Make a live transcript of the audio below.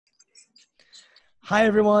Hi,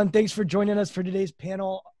 everyone. Thanks for joining us for today's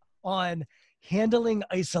panel on handling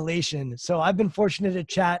isolation. So I've been fortunate to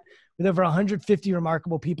chat with over 150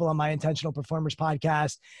 remarkable people on my Intentional Performers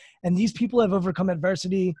podcast. And these people have overcome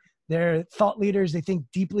adversity. They're thought leaders. They think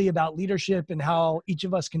deeply about leadership and how each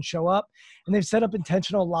of us can show up. And they've set up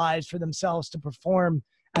intentional lives for themselves to perform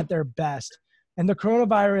at their best. And the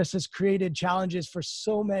coronavirus has created challenges for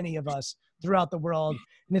so many of us throughout the world.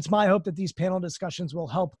 And it's my hope that these panel discussions will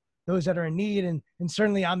help those that are in need. And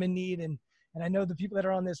certainly I'm in need. And I know the people that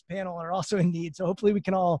are on this panel are also in need. So hopefully we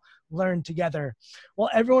can all learn together.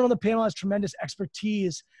 While everyone on the panel has tremendous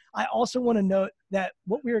expertise, I also want to note that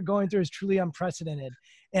what we are going through is truly unprecedented.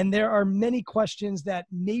 And there are many questions that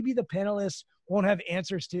maybe the panelists won't have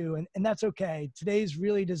answers to. And that's okay. Today is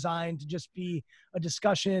really designed to just be a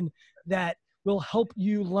discussion that will help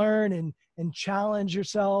you learn and challenge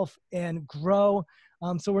yourself and grow.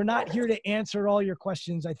 So we're not here to answer all your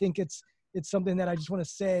questions. I think it's something that I just want to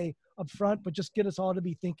say up front, but just get us all to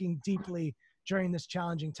be thinking deeply during this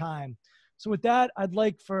challenging time. So with that, I'd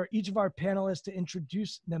like for each of our panelists to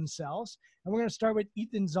introduce themselves. And we're going to start with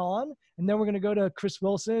Ethan Zahn, and then we're going to go to Chris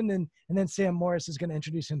Wilson, and then Sam Morris is going to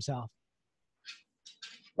introduce himself.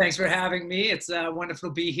 Thanks for having me. It's wonderful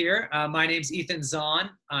to be here. My name's Ethan Zahn.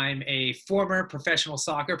 I'm a former professional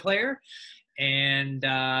soccer player. And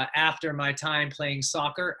after my time playing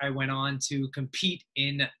soccer, I went on to compete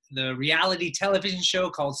in the reality television show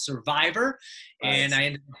called Survivor. And I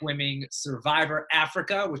ended up winning Survivor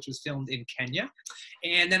Africa, which was filmed in Kenya.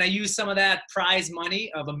 And then I used some of that prize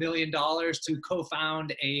money of $1 million to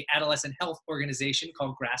co-found a adolescent health organization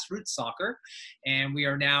called Grassroots Soccer. And we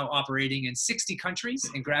are now operating in 60 countries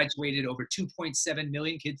and graduated over 2.7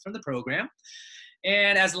 million kids from the program.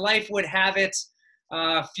 And as life would have it,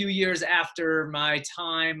 a few years after my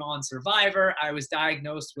time on Survivor, I was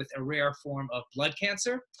diagnosed with a rare form of blood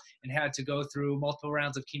cancer and had to go through multiple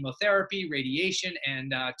rounds of chemotherapy, radiation,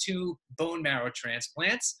 and 2 bone marrow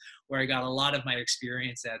transplants, where I got a lot of my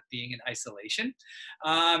experience at being in isolation.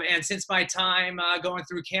 And since my time going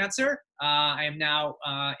through cancer, I am now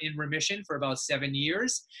in remission for about 7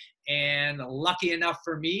 years. And lucky enough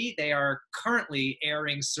for me, they are currently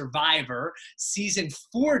airing Survivor season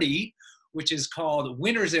 40, which is called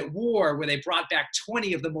Winners at War, where they brought back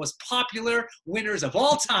 20 of the most popular winners of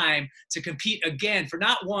all time to compete again for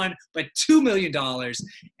not $1, but $2 million.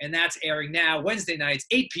 And that's airing now Wednesday nights,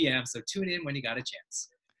 8 p.m. So tune in when you got a chance.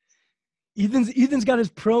 Ethan's got his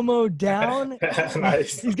promo down.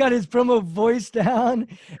 Nice. He's got his promo voice down.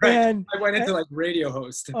 Right. And I went into like radio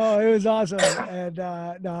host. Oh, it was awesome. And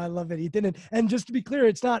no, I love it, Ethan. And just to be clear,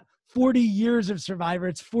 it's not 40 years of Survivor,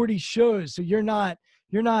 it's 40 shows. So you're not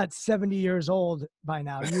 70 years old by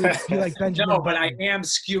now. You would be like Benjamin. No, but Button. I am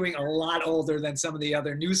skewing a lot older than some of the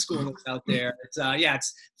other new schoolers out there. It's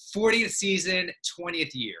it's 40th season,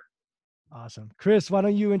 20th year. Awesome. Chris, why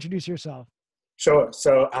don't you introduce yourself? Sure.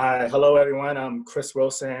 So, hello, everyone. I'm Chris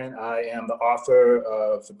Wilson. I am the author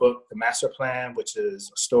of the book, The Master Plan, which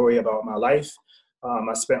is a story about my life.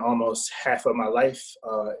 I spent almost half of my life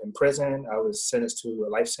in prison. I was sentenced to a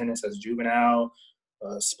life sentence as a juvenile,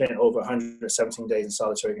 spent over 117 days in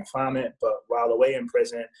solitary confinement. But while away in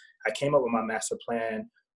prison, I came up with my master plan,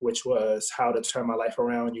 which was how to turn my life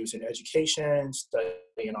around using education,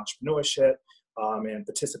 studying entrepreneurship, and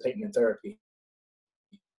participating in therapy.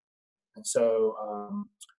 And so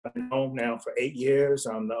I've been home now for 8 years.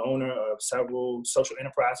 I'm the owner of several social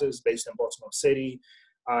enterprises based in Baltimore City.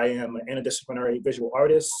 I am an interdisciplinary visual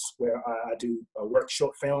artist where I do work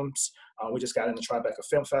short films. We just got in the Tribeca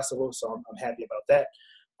Film Festival, so I'm happy about that.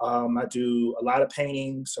 I do a lot of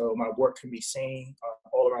painting, so my work can be seen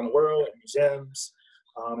all around the world at museums.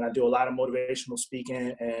 And I do a lot of motivational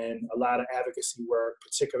speaking and a lot of advocacy work,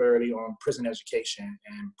 particularly on prison education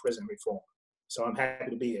and prison reform. So I'm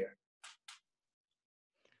happy to be here.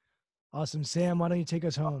 Awesome. Sam, why don't you take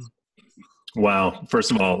us home? Wow.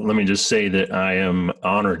 First of all, let me just say that I am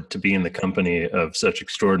honored to be in the company of such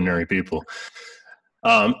extraordinary people.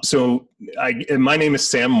 So my name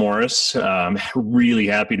is Sam Morris. I'm really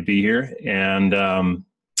happy to be here. And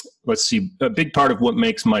let's see, a big part of what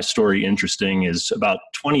makes my story interesting is about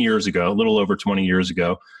 20 years ago, a little over 20 years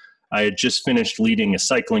ago, I had just finished leading a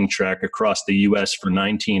cycling trek across the U.S. for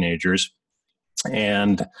 9 teenagers.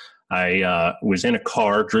 And I was in a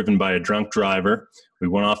car driven by a drunk driver. We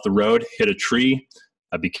went off the road, hit a tree.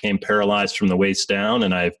 I became paralyzed from the waist down,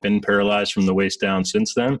 and I've been paralyzed from the waist down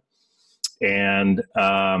since then. And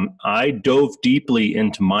I dove deeply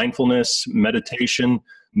into mindfulness, meditation,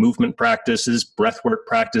 movement practices, breathwork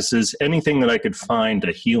practices, anything that I could find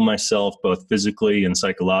to heal myself both physically and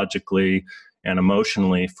psychologically and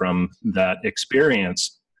emotionally from that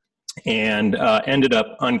experience. and ended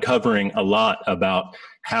up uncovering a lot about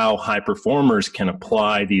how high performers can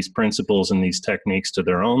apply these principles and these techniques to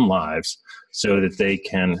their own lives so that they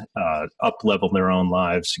can up-level their own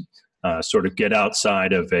lives, sort of get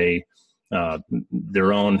outside of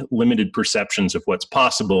their own limited perceptions of what's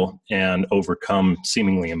possible and overcome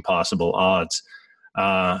seemingly impossible odds.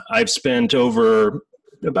 I've spent over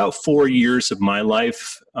about 4 years of my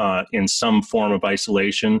life in some form of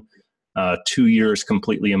isolation, 2 years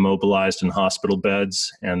completely immobilized in hospital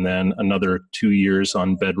beds, and then another 2 years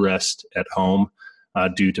on bed rest at home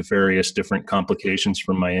due to various different complications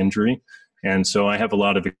from my injury. And so I have a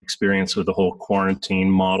lot of experience with the whole quarantine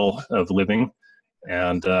model of living.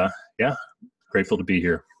 And yeah, grateful to be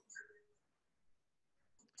here.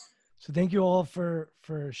 So thank you all for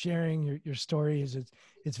sharing your stories.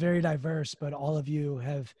 It's very diverse, but all of you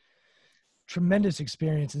have tremendous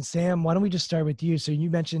experience. And Sam, why don't we just start with you? So you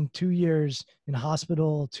mentioned 2 years in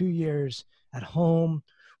hospital, 2 years at home.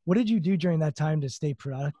 What did you do during that time to stay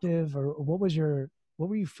productive, or what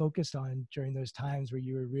were you focused on during those times where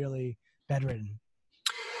you were really bedridden?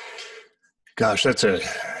 Gosh, that's a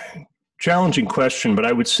challenging question, but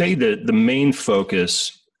I would say that the main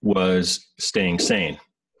focus was staying sane,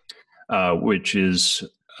 which is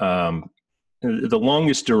the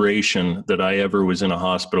longest duration that I ever was in a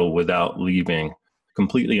hospital without leaving,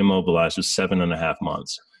 completely immobilized, was 7.5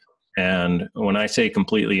 months. And when I say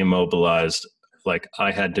completely immobilized, like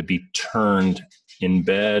I had to be turned in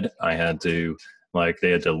bed. I had to,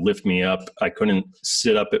 they had to lift me up. I couldn't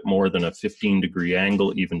sit up at more than a 15-degree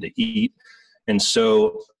angle even to eat. And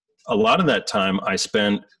so a lot of that time I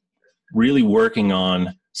spent really working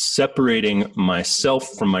on separating myself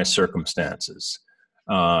from my circumstances.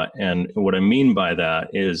 And what I mean by that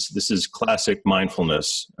is this is classic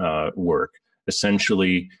mindfulness work,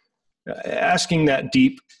 essentially asking that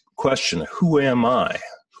deep question, who am I?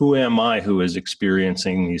 Who am I who is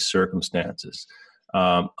experiencing these circumstances?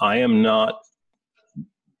 I am not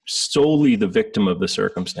solely the victim of the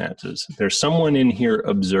circumstances. There's someone in here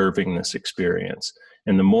observing this experience.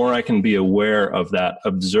 And the more I can be aware of that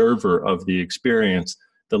observer of the experience,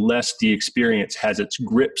 the less the experience has its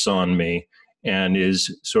grips on me and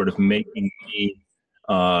is sort of making me,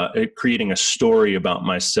 creating a story about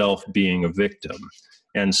myself being a victim.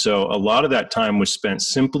 And so a lot of that time was spent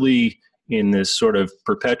simply in this sort of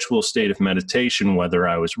perpetual state of meditation, whether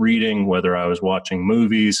I was reading, whether I was watching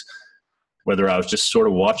movies, whether I was just sort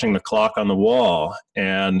of watching the clock on the wall,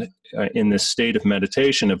 and in this state of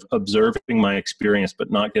meditation of observing my experience, but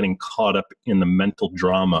not getting caught up in the mental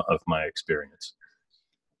drama of my experience.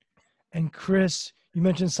 And Chris, you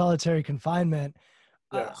mentioned solitary confinement.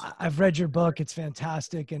 Yes. I've read your book. It's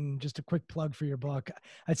fantastic. And just a quick plug for your book.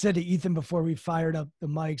 I said to Ethan before we fired up the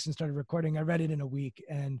mics and started recording, I read it in a week,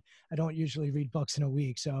 and I don't usually read books in a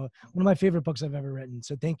week. So one of my favorite books I've ever written.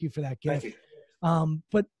 So thank you for that gift. Thank you.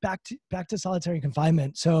 But back to solitary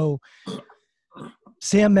confinement. So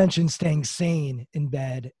Sam mentioned staying sane in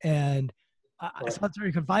bed, and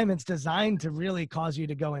solitary confinement's designed to really cause you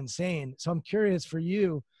to go insane. So I'm curious for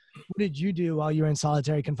you, what did you do while you were in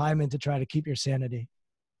solitary confinement to try to keep your sanity?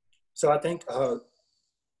 So I think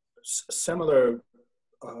similar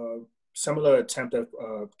attempt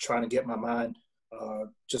of trying to get my mind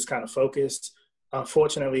just kind of focused.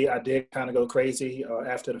 Unfortunately, I did kind of go crazy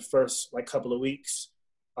after the first couple of weeks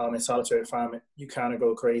in solitary confinement. You kind of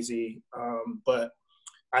go crazy, but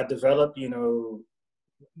I developed,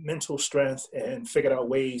 mental strength and figured out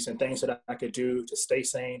ways and things that I could do to stay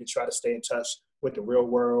sane, to try to stay in touch with the real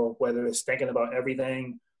world, whether it's thinking about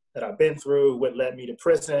everything that I've been through, what led me to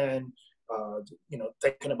prison,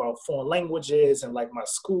 thinking about foreign languages and my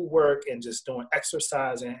schoolwork, and just doing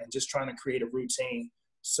exercise and just trying to create a routine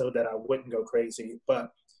so that I wouldn't go crazy.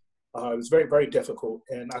 But it was very, very difficult.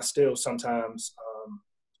 And I still sometimes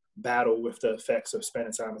battle with the effects of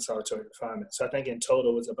spending time in solitary confinement. So I think in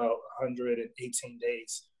total it was about 118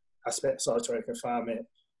 days I spent in solitary confinement.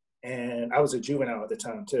 And I was a juvenile at the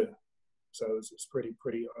time too. So it was pretty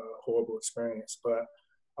horrible experience. But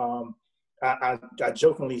I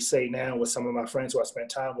jokingly say now with some of my friends who I spend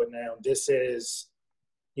time with now, this is,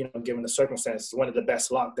 given the circumstances, one of the best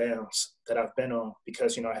lockdowns that I've been on,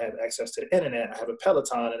 because, I have access to the internet. I have a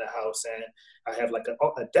Peloton in the house, and I have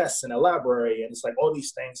a desk and a library, and it's all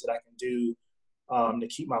these things that I can do to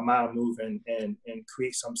keep my mind moving and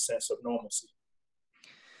create some sense of normalcy.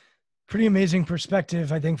 Pretty amazing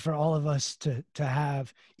perspective, I think, for all of us to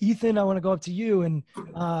have. Ethan, I want to go up to you, and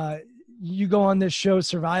you go on this show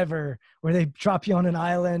Survivor, where they drop you on an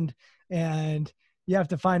island, and you have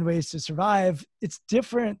to find ways to survive. It's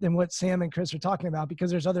different than what Sam and Chris are talking about because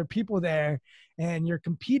there's other people there and you're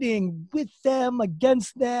competing with them,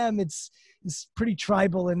 against them. It's pretty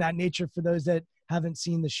tribal in that nature for those that haven't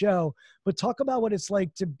seen the show. But talk about what it's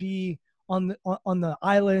like to be on the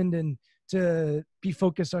island and to be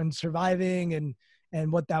focused on surviving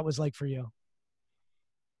and what that was like for you.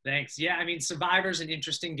 Thanks. Yeah, I mean, Survivor's an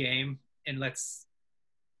interesting game, and let's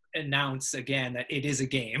announce again that it is a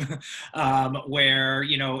game where,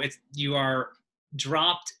 you know, you are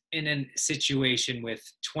dropped in a situation with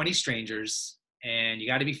 20 strangers, and you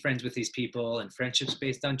got to be friends with these people, and friendships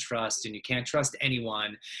based on trust, and you can't trust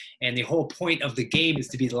anyone. And the whole point of the game is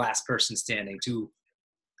to be the last person standing, to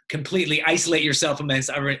completely isolate yourself amongst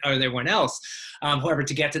everyone else. However,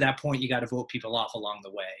 to get to that point, you got to vote people off along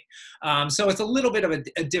the way. So it's a little bit of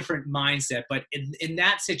a different mindset, but in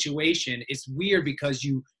that situation, it's weird because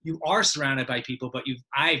you are surrounded by people, but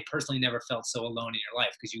I personally never felt so alone in your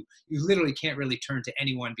life, because you literally can't really turn to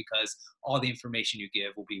anyone because all the information you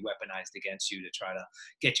give will be weaponized against you to try to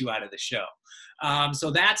get you out of the show.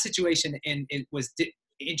 So that situation, and it was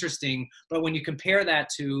interesting, but when you compare that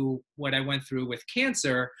to what I went through with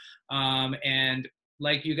cancer, and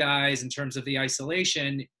like you guys in terms of the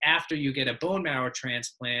isolation, after you get a bone marrow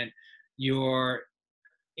transplant, you're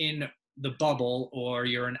in the bubble, or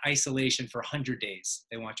you're in isolation for 100 days.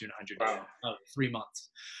 They want you in 100 days, 3 months.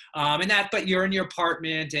 But you're in your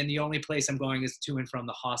apartment, and the only place I'm going is to and from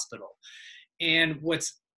the hospital. And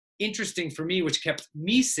what's interesting for me, which kept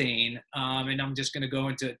me sane, and I'm just going to go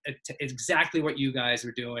into exactly what you guys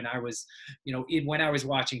are doing. I was, you know, when I was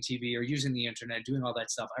watching TV or using the internet, doing all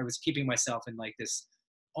that stuff, I was keeping myself in like this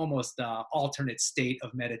almost alternate state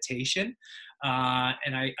of meditation.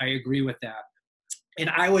 And I agree with that. And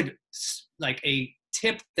I would, like, a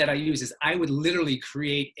tip that I use is I would literally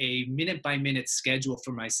create a minute by minute schedule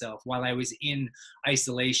for myself while I was in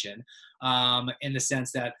isolation, in the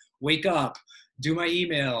sense that wake up, do my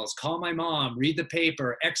emails, call my mom, read the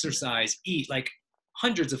paper, exercise, eat, like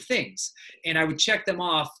hundreds of things. And I would check them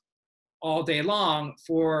off all day long.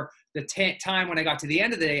 For the time when I got to the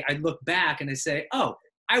end of the day, I'd look back and I'd say, oh,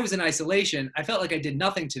 I was in isolation. I felt like I did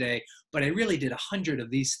nothing today, but I really did 100 of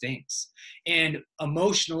these things. And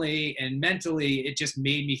emotionally and mentally, it just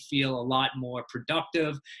made me feel a lot more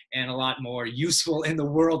productive and a lot more useful in the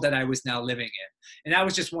world that I was now living in. And that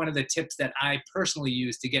was just one of the tips that I personally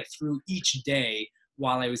used to get through each day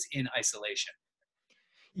while I was in isolation.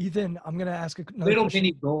 Ethan, I'm going to ask another little question.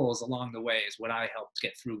 mini goals along the way is what I helped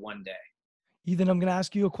get through one day. Ethan, I'm going to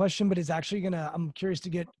ask you a question, but it's actually I'm curious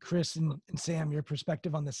to get Chris and Sam, your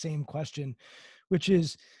perspective on the same question, which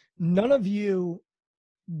is, none of you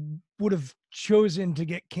would have chosen to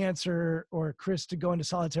get cancer, or Chris to go into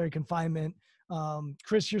solitary confinement.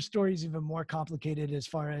 Chris, your story is even more complicated as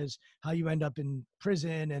far as how you end up in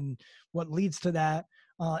prison and what leads to that.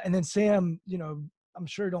 And then Sam, you know, I'm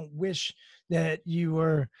sure don't wish that you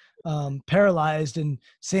were paralyzed, and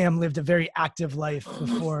Sam lived a very active life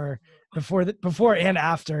before and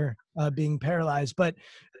after being paralyzed. But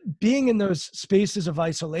being in those spaces of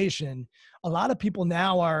isolation, a lot of people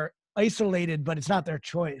now are isolated, but it's not their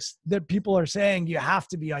choice. That people are saying you have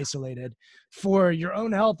to be isolated for your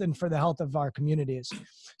own health and for the health of our communities.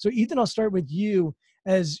 So Ethan, I'll start with you.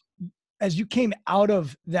 As you came out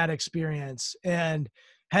of that experience and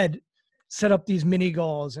had set up these mini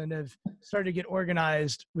goals and have started to get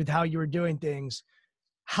organized with how you were doing things,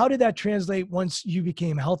 how did that translate once you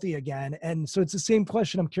became healthy again? And so it's the same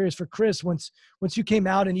question. I'm curious for Chris, once you came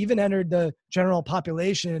out and even entered the general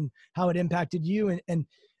population, how it impacted you, and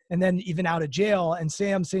then even out of jail. And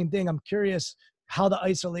Sam, same thing. I'm curious how the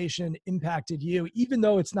isolation impacted you, even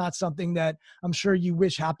though it's not something that I'm sure you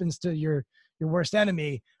wish happens to your worst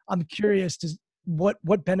enemy. I'm curious to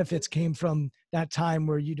what benefits came from that time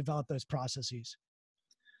where you developed those processes.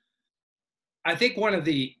 I think one of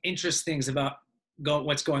the interesting things about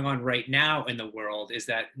what's going on right now in the world is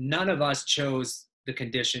that none of us chose the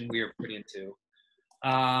condition we are put into.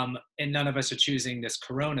 And none of us are choosing this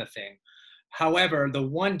corona thing. However, the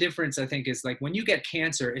one difference I think is, like, when you get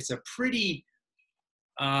cancer, it's a pretty,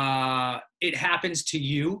 it happens to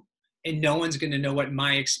you, and no one's going to know what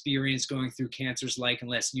my experience going through cancer is like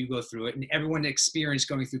unless you go through it. And everyone's experience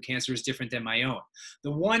going through cancer is different than my own.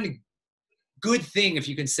 The one good thing, if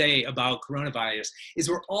you can say, about coronavirus is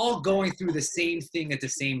we're all going through the same thing at the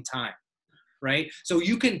same time, right? So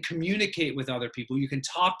you can communicate with other people. You can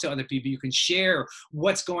talk to other people. You can share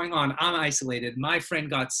what's going on. I'm isolated. My friend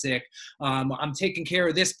got sick. I'm taking care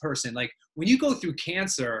of this person. Like, when you go through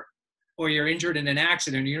cancer, or you're injured in an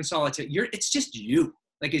accident, or you're in solitary, it's just you.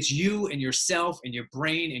 Like, it's you and yourself and your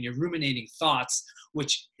brain and your ruminating thoughts,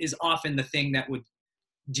 which is often the thing that would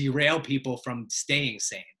derail people from staying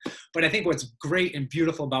sane. But I think what's great and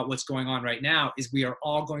beautiful about what's going on right now is we are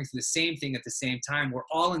all going through the same thing at the same time. We're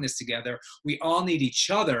all in this together. We all need each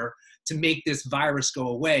other to make this virus go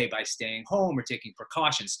away by staying home or taking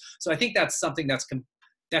precautions. So I think that's something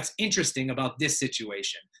that's interesting about this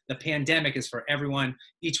situation. The pandemic is for everyone.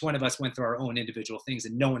 Each one of us went through our own individual things,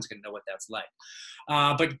 and no one's going to know what that's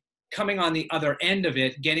like. But coming on the other end of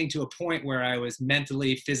it, getting to a point where I was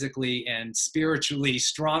mentally, physically, and spiritually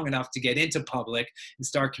strong enough to get into public and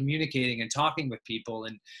start communicating and talking with people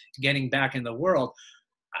and getting back in the world.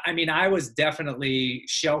 I mean, I was definitely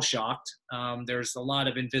shell-shocked. There's a lot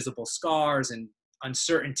of invisible scars and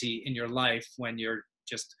uncertainty in your life when you're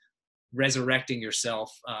just resurrecting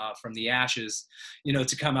yourself from the ashes, you know,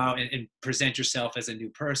 to come out and present yourself as a new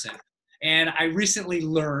person. And I recently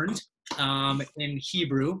learned in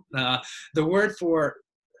Hebrew, the word for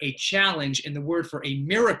a challenge and the word for a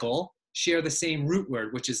miracle share the same root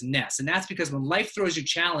word, which is nes. And that's because when life throws you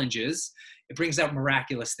challenges, it brings out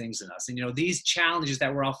miraculous things in us. And, you know, these challenges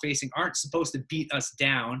that we're all facing aren't supposed to beat us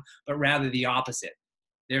down, but rather the opposite.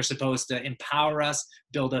 They're supposed to empower us,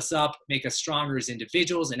 build us up, make us stronger as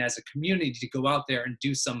individuals and as a community to go out there and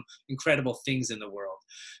do some incredible things in the world.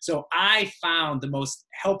 So I found the most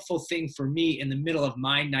helpful thing for me in the middle of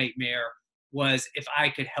my nightmare was if I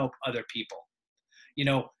could help other people. You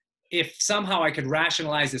know, if somehow I could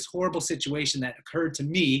rationalize this horrible situation that occurred to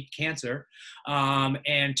me, cancer,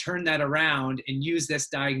 and turn that around and use this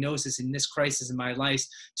diagnosis and this crisis in my life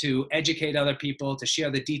to educate other people, to share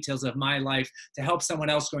the details of my life, to help someone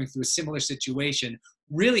else going through a similar situation,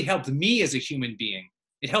 really helped me as a human being.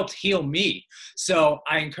 It helped heal me. So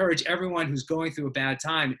I encourage everyone who's going through a bad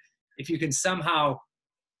time, if you can somehow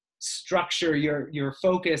structure your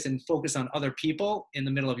focus and focus on other people in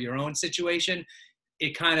the middle of your own situation,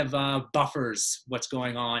 it kind of buffers what's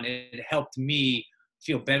going on. It helped me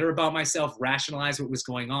feel better about myself, rationalize what was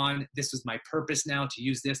going on. This was my purpose now, to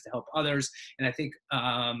use this to help others. And I think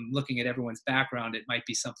looking at everyone's background, it might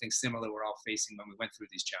be something similar we're all facing when we went through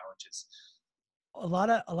these challenges. A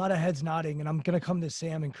lot of heads nodding, and I'm going to come to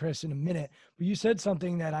Sam and Chris in a minute, but you said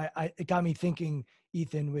something that it got me thinking,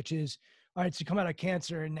 Ethan, which is, all right, so you come out of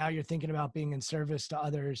cancer and now you're thinking about being in service to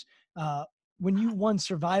others. When you won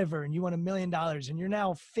Survivor and you won $1 million and you're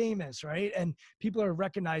now famous, right? And people are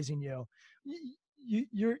recognizing you,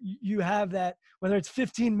 you have that, whether it's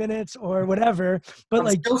 15 minutes or whatever, but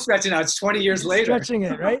I'm still stretching out. It's 20 years later. Stretching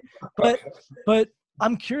it, right? But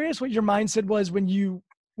I'm curious what your mindset was when you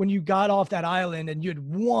got off that island and you had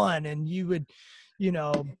won and you had, you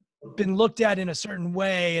know, been looked at in a certain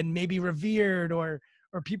way and maybe revered or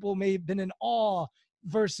people may have been in awe,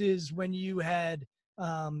 versus when you had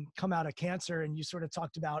come out of cancer and you sort of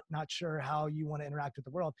talked about not sure how you want to interact with the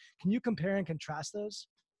world. Can you compare and contrast those?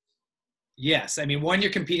 Yes. I mean, one, you're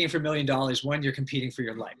competing for $1 million. One, you're competing for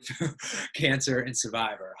your life, cancer and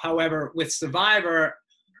Survivor. However, with Survivor,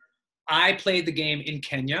 I played the game in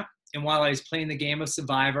Kenya. And while I was playing the game of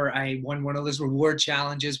Survivor, I won one of those reward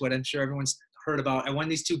challenges, what I'm sure everyone's heard about. I won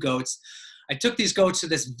these 2 goats. I took these goats to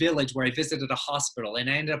this village where I visited a hospital, and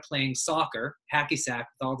I ended up playing soccer, hacky sack,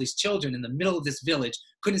 with all these children in the middle of this village,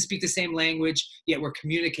 couldn't speak the same language, yet we're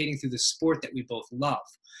communicating through the sport that we both love.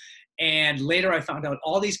 And later I found out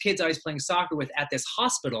all these kids I was playing soccer with at this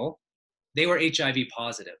hospital, they were HIV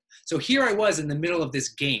positive. So here I was in the middle of this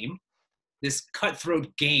game, this cutthroat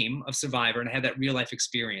game of Survivor, and I had that real life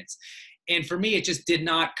experience. And for me, it just did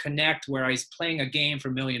not connect where I was playing a game for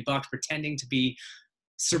 $1 million, pretending to be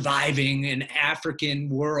surviving an African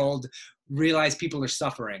world, realize people are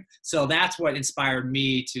suffering. So that's what inspired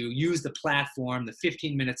me to use the platform, the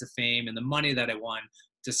 15 minutes of fame and the money that I won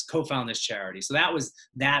to co-found this charity. So that was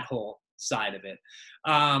that whole side of it.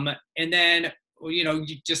 And then, you know,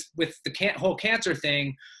 just with the whole cancer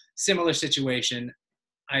thing, similar situation.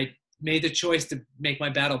 I made the choice to make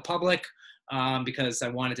my battle public because I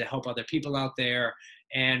wanted to help other people out there.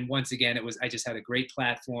 And once again, I just had a great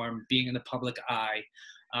platform, being in the public eye.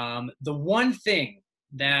 The one thing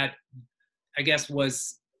that I guess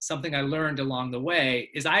was something I learned along the way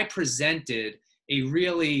is I presented a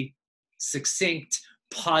really succinct,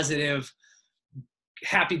 positive,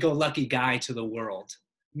 happy-go-lucky guy to the world.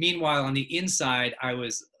 Meanwhile, on the inside, I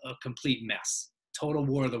was a complete mess. Total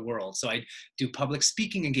war of the world. So I do public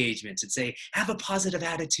speaking engagements and say, have a positive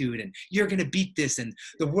attitude and you're going to beat this and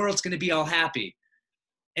the world's going to be all happy.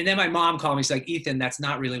 And then my mom called me. She's like, Ethan, that's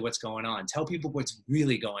not really what's going on. Tell people what's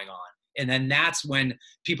really going on. And then that's when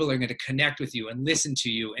people are going to connect with you and listen to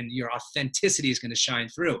you and your authenticity is going to shine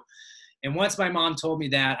through. And once my mom told me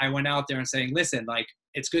that, I went out there and saying, listen, like,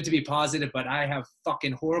 it's good to be positive, but I have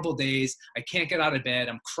fucking horrible days. I can't get out of bed.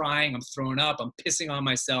 I'm crying. I'm throwing up. I'm pissing on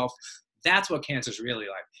myself. That's what cancer's really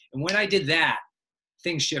like. And when I did that,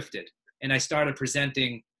 things shifted. And I started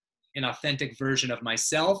presenting an authentic version of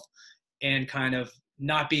myself and kind of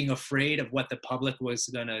not being afraid of what the public was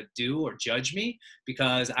going to do or judge me,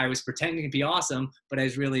 because I was pretending to be awesome, but I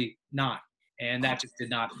was really not. And that just did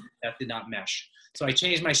not mesh. So I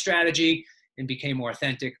changed my strategy and became more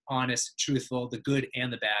authentic, honest, truthful, the good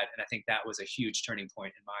and the bad. And I think that was a huge turning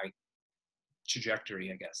point in my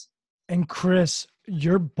trajectory, I guess. And Chris,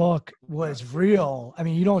 your book was real. I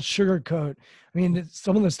mean, you don't sugarcoat. I mean,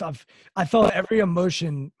 some of the stuff, I felt every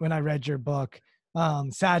emotion when I read your book,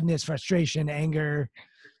 sadness, frustration, anger,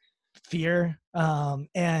 fear.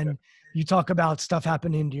 And you talk about stuff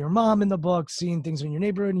happening to your mom in the book, seeing things in your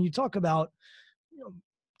neighborhood, and you talk about,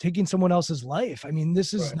 taking someone else's life. I mean,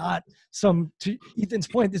 this is not to Ethan's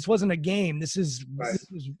point, this wasn't a game. This is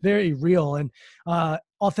very real. And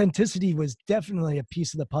authenticity was definitely a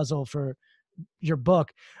piece of the puzzle for your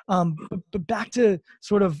book. But back to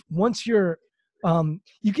sort of once you're,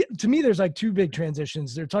 to me, there's like two big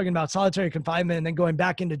transitions. They're talking about solitary confinement and then going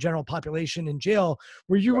back into general population in jail,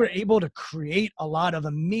 where you were able to create a lot of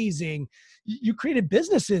amazing, you created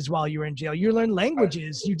businesses while you were in jail. You learned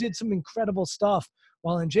languages. You did some incredible stuff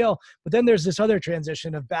while in jail. But then there's this other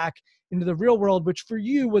transition of back into the real world, which for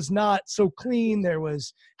you was not so clean. There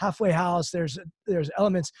was halfway house, there's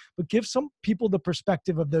elements, but give some people the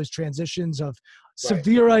perspective of those transitions of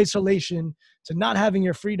severe isolation to not having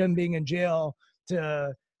your freedom being in jail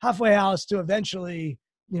to halfway house to eventually,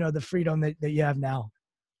 the freedom that you have now.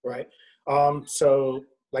 Right. So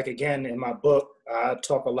like, again, in my book, I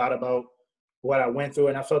talk a lot about what I went through,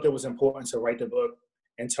 and I felt it was important to write the book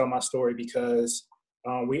and tell my story because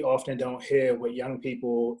we often don't hear what young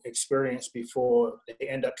people experience before they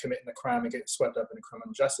end up committing a crime and get swept up in the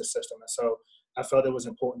criminal justice system. And so I felt it was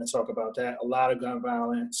important to talk about that. A lot of gun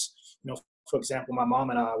violence, for example, my mom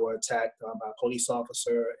and I were attacked by a police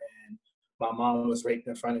officer, and my mom was raped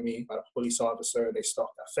in front of me by a police officer. They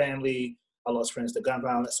stalked our family. I lost friends to gun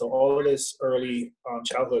violence. So all of this early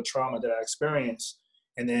childhood trauma that I experienced.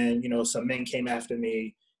 And then, some men came after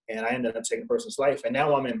me and I ended up taking a person's life. And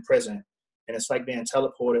now I'm in prison. And it's like being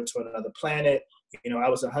teleported to another planet. I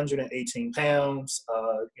was 118 pounds,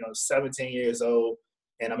 17 years old,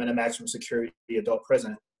 and I'm in a maximum security adult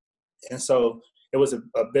prison. And so it was a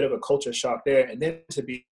bit of a culture shock there. And then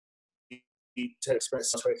to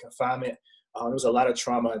experience solitary confinement, there was a lot of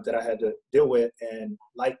trauma that I had to deal with. And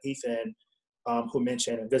like Ethan, who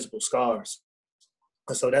mentioned invisible scars.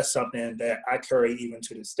 And so that's something that I carry even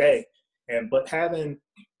to this day. But having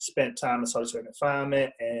spent time in solitary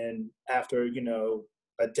confinement and after,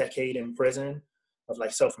 a decade in prison of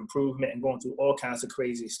like self-improvement and going through all kinds of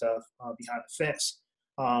crazy stuff behind the fence,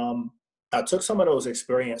 I took some of those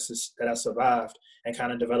experiences that I survived and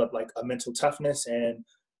kind of developed like a mental toughness and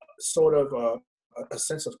sort of a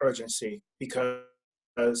sense of urgency, because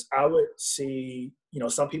I would see,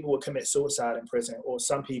 some people would commit suicide in prison, or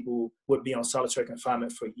some people would be on solitary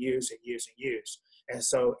confinement for years and years and years. And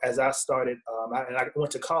so as I started, I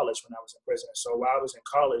went to college when I was in prison. So while I was in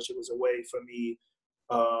college, it was a way for me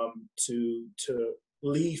to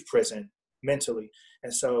leave prison mentally.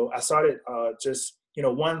 And so I started just,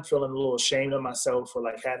 one, feeling a little ashamed of myself for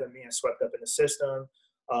like having been swept up in the system,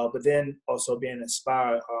 but then also being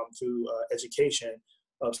inspired through education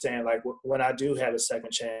of saying like, when I do have a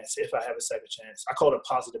second chance, if I have a second chance, I call it a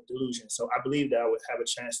positive delusion. So I believe that I would have a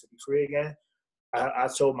chance to be free again. I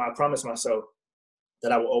promised myself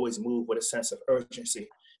that I will always move with a sense of urgency.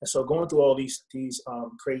 And so going through all these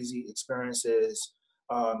crazy experiences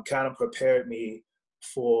kind of prepared me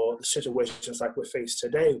for situations like we face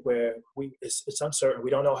today, where it's uncertain. We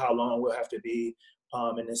don't know how long we'll have to be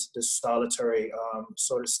in this solitary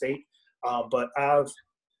sort of state. But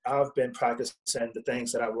I've been practicing the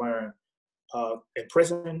things that I learned in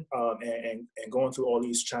prison and going through all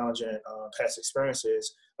these challenging past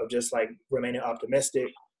experiences of just like remaining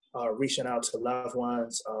optimistic, reaching out to loved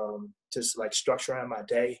ones, just like structuring my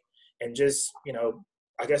day, and just,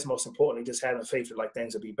 I guess most importantly, just having faith that like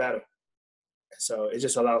things will be better. So it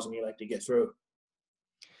just allows me like to get through.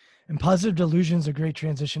 And positive delusion is a great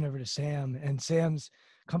transition over to Sam. And Sam's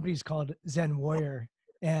company is called Zen Warrior.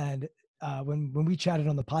 And when we chatted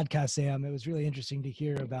on the podcast, Sam, it was really interesting to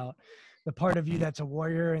hear about the part of you that's a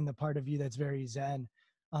warrior and the part of you that's very Zen.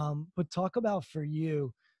 But talk about for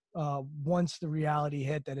you, once the reality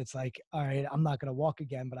hit that it's like, all right, I'm not going to walk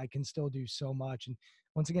again, but I can still do so much. And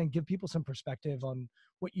once again, give people some perspective on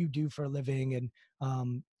what you do for a living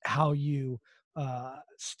and how you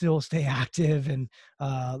still stay active and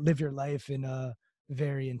live your life in a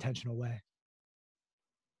very intentional way?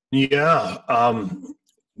 Yeah.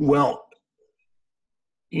 Well,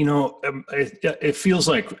 it feels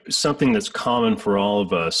like something that's common for all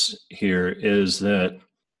of us here is that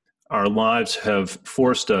our lives have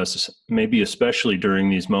forced us, maybe especially during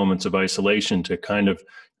these moments of isolation, to kind of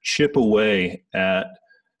chip away at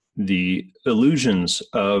the illusions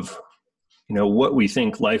of, what we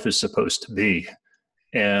think life is supposed to be,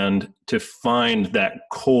 and to find that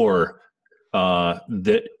core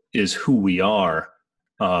that is who we are,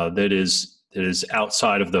 that is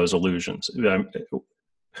outside of those illusions.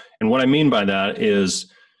 And what I mean by that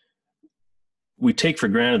is we take for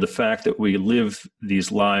granted the fact that we live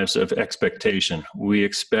these lives of expectation. We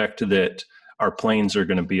expect that our planes are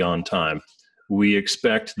going to be on time. We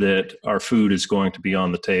expect that our food is going to be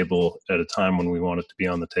on the table at a time when we want it to be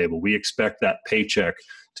on the table. We expect that paycheck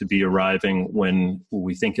to be arriving when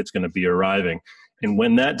we think it's going to be arriving. And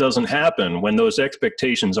when that doesn't happen, when those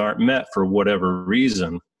expectations aren't met for whatever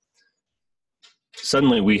reason,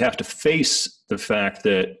 suddenly we have to face the fact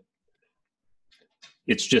that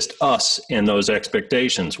it's just us and those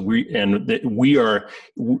expectations. The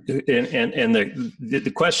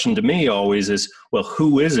question to me always is, well,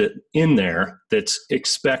 who is it in there that's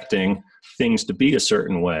expecting things to be a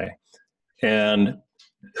certain way? And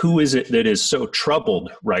who is it that is so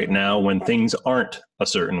troubled right now when things aren't a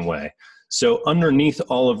certain way? So underneath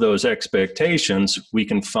all of those expectations, we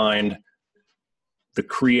can find the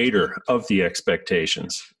creator of the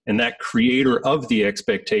expectations. And that creator of the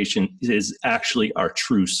expectation is actually our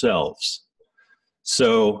true selves.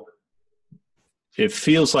 So it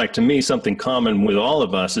feels like to me something common with all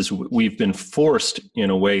of us is we've been forced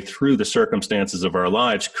in a way through the circumstances of our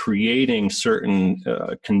lives, creating certain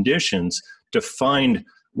conditions to find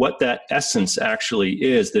what that essence actually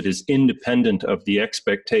is that is independent of the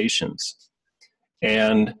expectations.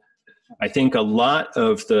 And I think a lot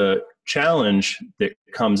of the challenge that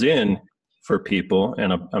comes in for people,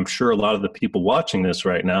 and I'm sure a lot of the people watching this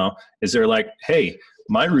right now, is they're like, hey,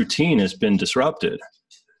 my routine has been disrupted.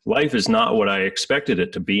 Life is not what I expected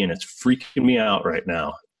it to be, and it's freaking me out right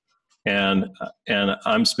now. And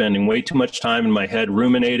I'm spending way too much time in my head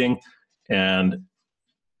ruminating, and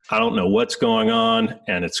I don't know what's going on,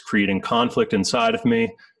 and it's creating conflict inside of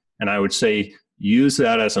me. And I would say, use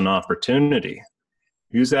that as an opportunity.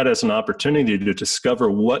 Use that as an opportunity to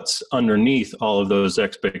discover what's underneath all of those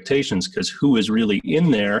expectations, because who is really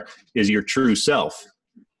in there is your true self.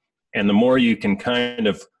 And the more you can kind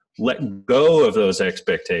of let go of those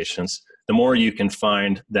expectations, the more you can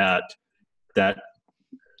find that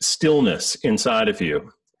stillness inside of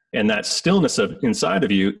you. And that stillness inside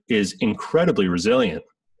of you is incredibly resilient.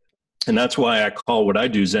 And that's why I call what I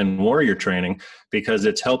do Zen Warrior Training, because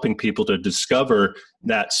it's helping people to discover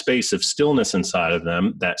that space of stillness inside of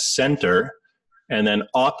them, that center, and then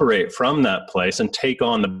operate from that place and take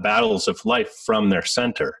on the battles of life from their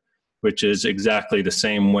center, which is exactly the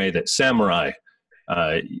same way that samurai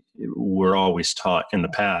were always taught in the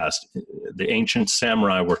past. The ancient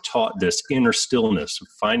samurai were taught this inner stillness,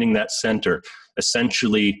 finding that center,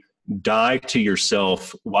 essentially die to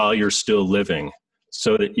yourself while you're still living,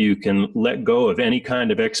 so that you can let go of any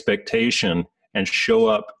kind of expectation and show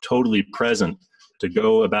up totally present to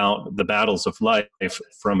go about the battles of life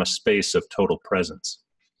from a space of total presence.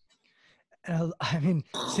 I mean,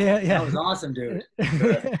 yeah. That was awesome, dude.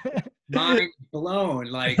 Mind blown.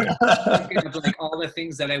 Like, thinking of like all the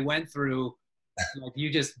things that I went through, like you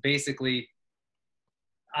just basically,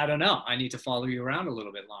 I don't know. I need to follow you around a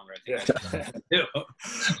little bit longer, I think. Yeah.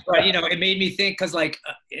 But, it made me think, because like,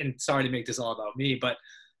 and sorry to make this all about me, but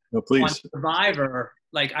no, please. On Survivor,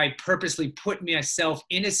 like I purposely put myself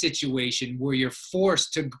in a situation where you're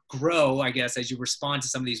forced to grow, I guess, as you respond to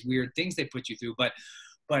some of these weird things they put you through. But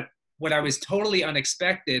what I was totally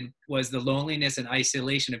unexpected was the loneliness and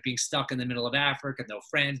isolation of being stuck in the middle of Africa, no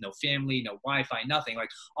friends, no family, no Wi-Fi, nothing. Like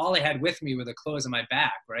all I had with me were the clothes on my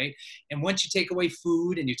back, right? And once you take away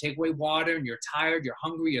food and you take away water and you're tired, you're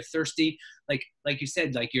hungry, you're thirsty, like you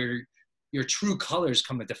said, like your true colors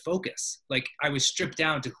come into focus. Like I was stripped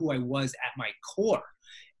down to who I was at my core.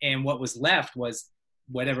 And what was left was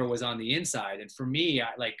whatever was on the inside. And for me,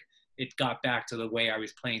 it got back to the way I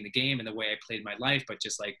was playing the game and the way I played my life, but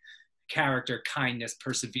just like character, kindness,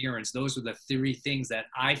 perseverance. Those were the three things that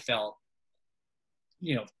I felt,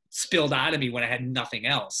 spilled out of me when I had nothing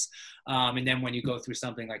else. And then when you go through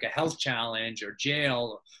something like a health challenge or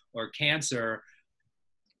jail or cancer,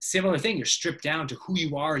 similar thing, you're stripped down to who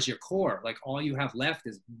you are as your core. Like all you have left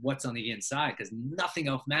is what's on the inside, because nothing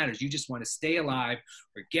else matters. You just want to stay alive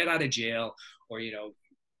or get out of jail or,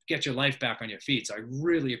 get your life back on your feet. So I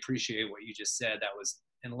really appreciate what you just said. That was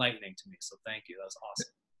enlightening to me. So thank you. That was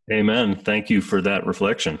awesome. Amen. Thank you for that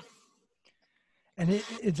reflection. And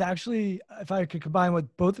it's actually, if I could combine what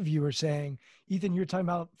both of you were saying, Ethan, you're talking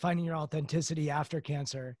about finding your authenticity after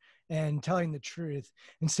cancer and telling the truth.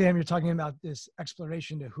 And Sam, you're talking about this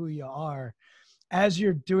exploration to who you are. As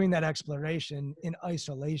you're doing that exploration in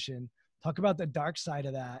isolation, talk about the dark side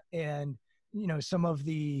of that and, you know, some of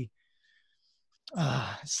the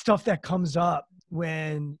stuff that comes up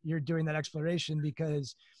when you're doing that exploration,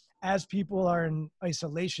 because as people are in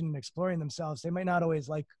isolation and exploring themselves, they might not always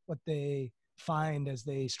like what they find as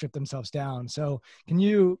they strip themselves down. So can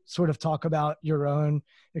you sort of talk about your own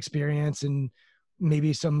experience and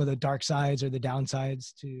maybe some of the dark sides or the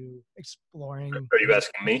downsides to exploring? Are you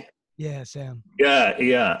asking me? Yeah, Sam.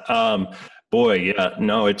 Yeah. Boy, yeah,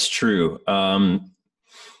 no, it's true.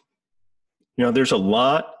 You know, there's a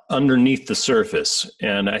lot underneath the surface,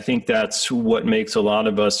 and I think that's what makes a lot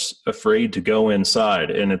of us afraid to go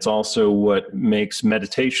inside. And it's also what makes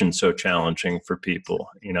meditation so challenging for people.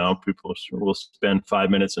 You know, people will spend 5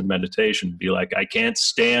 minutes in meditation and be like, I can't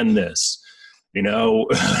stand this, you know.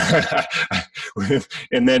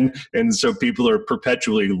 and so people are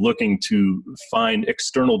perpetually looking to find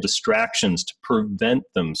external distractions to prevent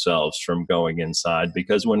themselves from going inside,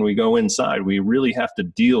 because when we go inside, we really have to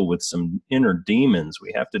deal with some inner demons.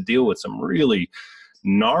 We have to deal with some really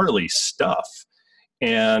gnarly stuff.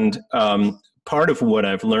 And part of what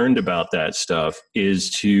I've learned about that stuff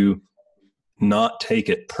is to not take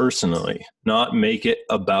it personally, not make it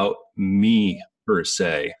about me per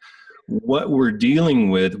se. What we're dealing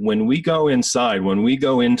with when we go inside, when we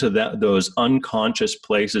go into those unconscious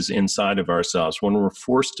places inside of ourselves, when we're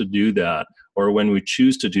forced to do that, or when we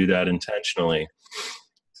choose to do that intentionally,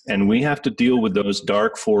 and we have to deal with those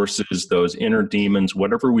dark forces, those inner demons,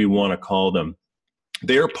 whatever we want to call them,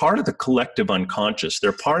 they're part of the collective unconscious.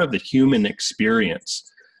 They're part of the human experience.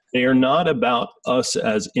 They are not about us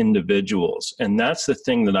as individuals. And that's the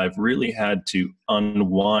thing that I've really had to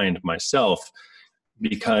unwind myself,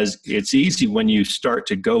 because it's easy when you start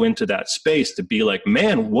to go into that space to be like,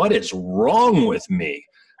 man, what is wrong with me?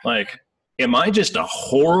 Like, am I just a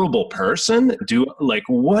horrible person?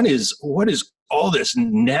 What is all this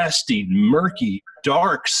nasty, murky,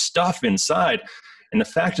 dark stuff inside? And the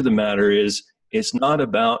fact of the matter is, it's not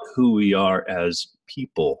about who we are as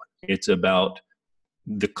people. It's about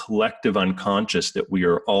the collective unconscious that we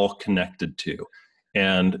are all connected to.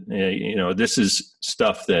 And, you know, this is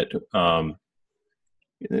stuff that,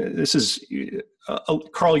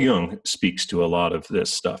 Carl Jung speaks to a lot of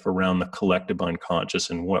this stuff around the collective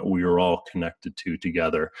unconscious and what we are all connected to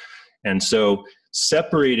together. And so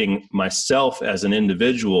separating myself as an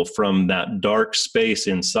individual from that dark space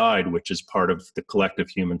inside, which is part of the collective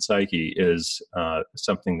human psyche, is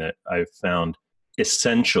something that I've found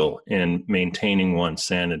essential in maintaining one's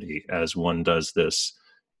sanity as one does this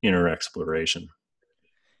inner exploration.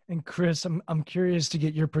 And Chris, I'm curious to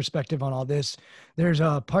get your perspective on all this. There's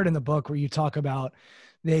a part in the book where you talk about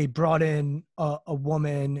they brought in a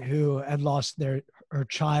woman who had lost her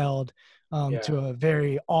child to a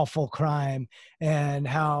very awful crime, and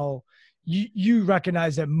how you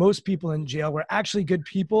recognize that most people in jail were actually good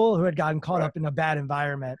people who had gotten caught up in a bad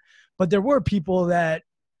environment, but there were people that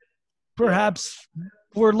perhaps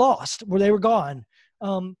were lost, where they were gone.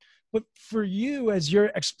 But for you, as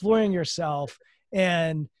you're exploring yourself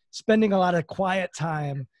and spending a lot of quiet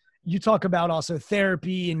time, you talk about also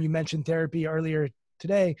therapy, and you mentioned therapy earlier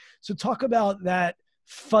today. So talk about that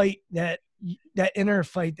fight, that inner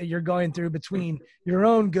fight that you're going through between your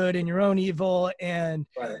own good and your own evil, and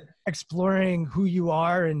exploring who you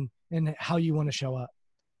are and how you want to show up.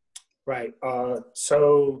 Right.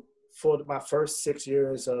 So for my first 6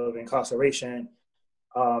 years of incarceration,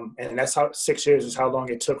 and that's how 6 years is how long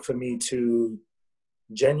it took for me to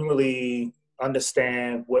genuinely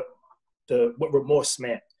understand what remorse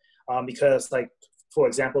meant. Because, like, for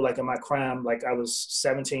example, like in my crime, like I was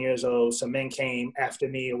 17 years old, some men came after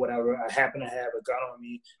me or whatever. I happened to have a gun on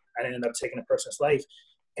me. I ended up taking a person's life.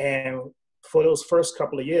 And for those first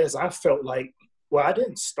couple of years, I felt like, well, I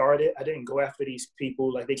didn't start it. I didn't go after these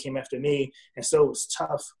people. Like, they came after me. And so it was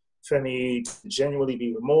tough for me to genuinely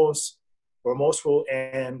be remorseful.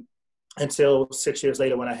 And until 6 years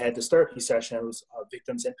later, when I had this therapy session, it was a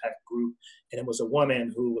victims impact group. And it was a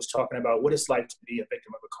woman who was talking about what it's like to be a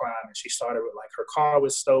victim of a crime. And she started with, like, her car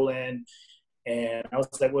was stolen. And I was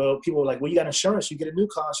like, well, people were like, well, you got insurance, you get a new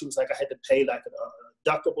car. She was like, I had to pay like a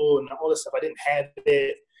deductible and all this stuff. I didn't have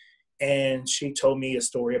it. And she told me a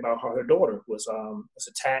story about how her daughter was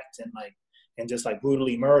attacked and just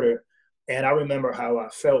brutally murdered. And I remember how I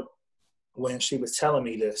felt when she was telling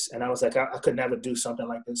me this. And I was like, I could never do something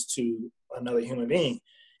like this to another human being.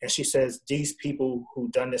 And she says, these people who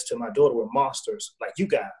done this to my daughter were monsters, like you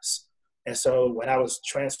guys. And so when I was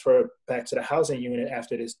transferred back to the housing unit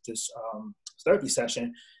after this therapy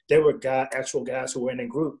session, there were actual guys who were in the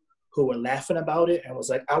group who were laughing about it and was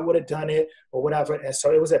like, I would have done it or whatever. And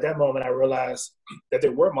so it was at that moment I realized that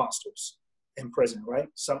there were monsters in prison, right?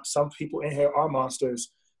 Some people in here are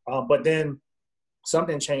monsters. But then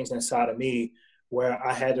something changed inside of me where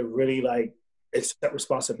I had to really like accept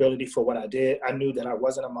responsibility for what I did. I knew that I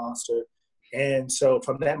wasn't a monster. And so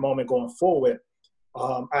from that moment going forward,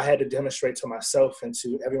 I had to demonstrate to myself and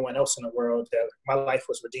to everyone else in the world that my life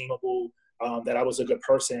was redeemable, that I was a good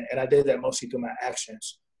person. And I did that mostly through my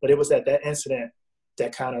actions. But it was at that incident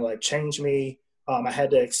that kind of like changed me. I had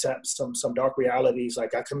to accept some dark realities.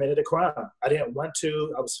 Like I committed a crime. I didn't want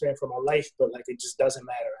to. I was fearing for my life, but like it just doesn't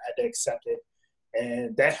matter. I had to accept it.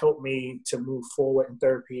 And that helped me to move forward in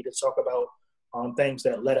therapy, to talk about things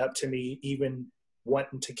that led up to me even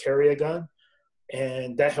wanting to carry a gun.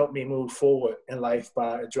 And that helped me move forward in life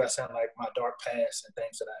by addressing like my dark past and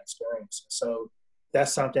things that I experienced. So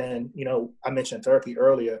that's something, you know, I mentioned therapy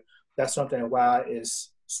earlier. That's something why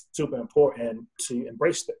it's super important to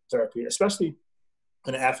embrace therapy, especially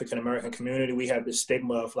in the African-American community. We have this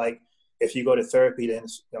stigma of like, if you go to therapy, then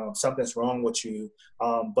something's wrong with you.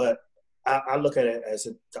 But I look at it as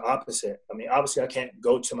the opposite. I mean, obviously I can't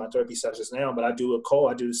go to my therapy sessions now, but I do a call.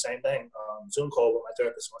 I do the same thing, Zoom call with my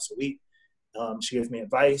therapist once a week. She gives me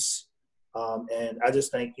advice. And I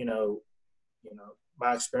just think, you know,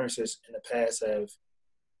 my experiences in the past have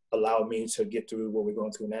allowed me to get through what we're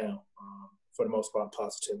going through now. For the most part,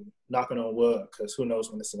 positively. Knocking on wood, because who knows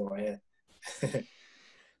when this is going to end.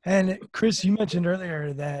 And Chris, you mentioned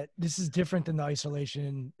earlier that this is different than the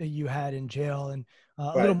isolation that you had in jail. And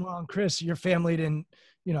a little more on Chris, your family didn't,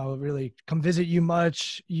 you know, really come visit you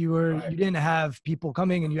much. You didn't have people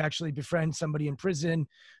coming, and you actually befriend somebody in prison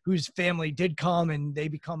whose family did come, and they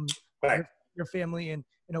become your family in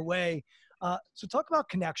a way. So talk about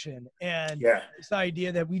connection and this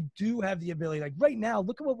idea that we do have the ability, like right now,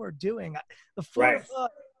 look at what we're doing. The four of us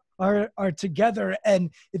are together.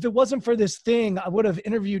 And if it wasn't for this thing, I would have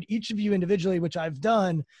interviewed each of you individually, which I've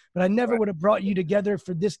done, but I never would have brought you together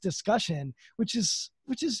for this discussion, which is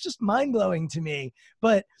just mind blowing to me.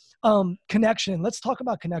 But connection, let's talk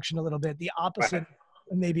about connection a little bit, the opposite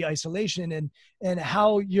of maybe isolation, and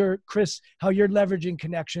how you're leveraging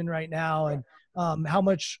connection right now, and how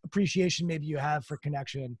much appreciation maybe you have for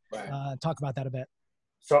connection. Talk about that a bit.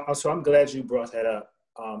 So I'm glad you brought that up,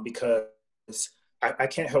 because I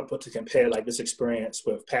can't help but to compare like this experience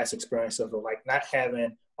with past experience of like not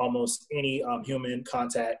having almost any human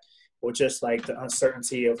contact, or just like the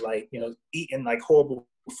uncertainty of like, you know, eating like horrible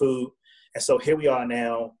food. And so here we are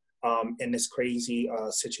now in this crazy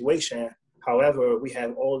situation. However, we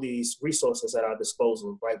have all these resources at our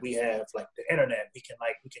disposal, right? We have like the internet. We can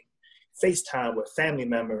FaceTime with family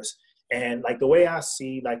members. And like the way I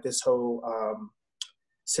see like this whole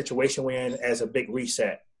situation we're in as a big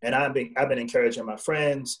reset. And I've been encouraging my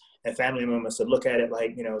friends and family members to look at it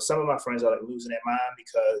like, you know, some of my friends are like losing their mind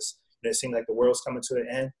because it seems like the world's coming to an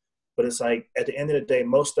end. But it's like at the end of the day,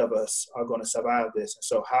 most of us are going to survive this. And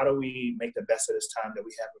so how do we make the best of this time that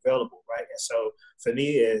we have available, right? And so for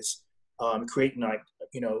me is creating like,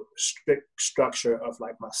 you know, strict structure of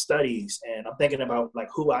like my studies. And I'm thinking about like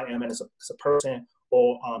who I am as a person,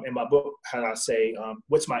 or in my book, how I say,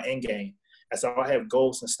 what's my end game? And so I have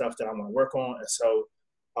goals and stuff that I want to work on. And so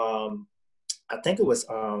I think it was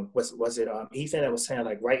Ethan that was saying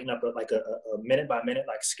like writing up a minute by minute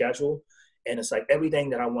like schedule, and it's like everything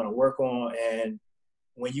that I want to work on. And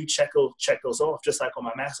when you check those off, just like on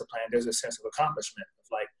my master plan, there's a sense of accomplishment of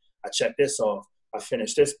like, I checked this off, I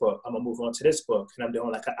finished this book, I'm gonna move on to this book, and I'm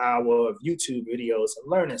doing like an hour of YouTube videos and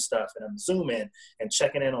learning stuff, and I'm zooming and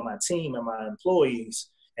checking in on my team and my employees.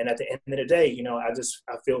 And at the end of the day, you know, I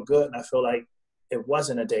feel good, and I feel like it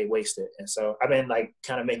wasn't a day wasted. And so I've been like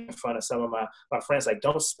kind of making fun of some of my friends, like,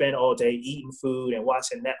 don't spend all day eating food and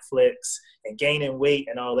watching Netflix and gaining weight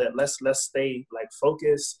and all that. Let's stay like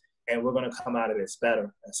focused, and we're going to come out of this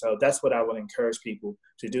better. And so that's what I would encourage people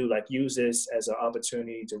to do. Like, use this as an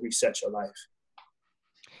opportunity to reset your life.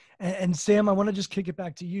 And Sam, I want to just kick it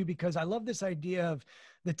back to you, because I love this idea of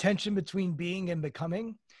the tension between being and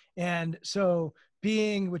becoming. And so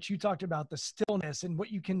being, which you talked about, the stillness and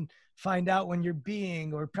what you can find out when you're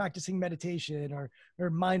being, or practicing meditation or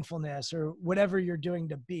mindfulness or whatever you're doing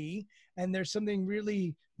to be. And there's something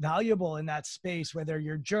really valuable in that space, whether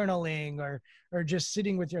you're journaling or just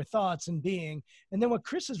sitting with your thoughts and being. And then what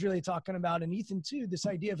Chris is really talking about, and Ethan too, this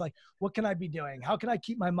idea of like, what can I be doing? How can I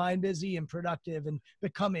keep my mind busy and productive and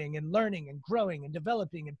becoming and learning and growing and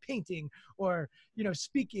developing and painting or, you know,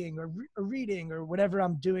 speaking or reading or whatever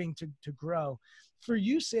I'm doing to grow. For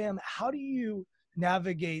you, Sam, how do you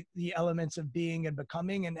navigate the elements of being and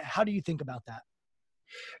becoming, and how do you think about that?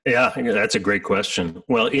 Yeah, that's a great question.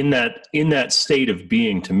 Well, in that state of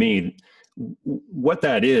being, to me, what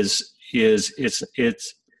that is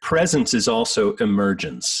it's presence is also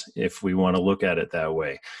emergence, if we want to look at it that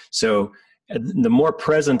way. So the more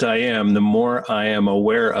present I am, the more I am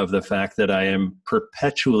aware of the fact that I am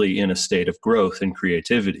perpetually in a state of growth and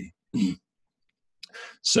creativity.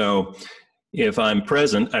 So if I'm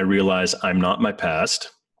present, I realize I'm not my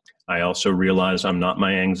past. I also realize I'm not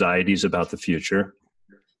my anxieties about the future.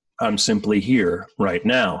 I'm simply here right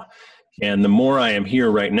now. And the more I am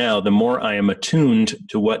here right now, the more I am attuned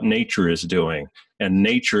to what nature is doing. And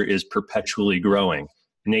nature is perpetually growing.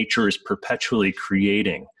 Nature is perpetually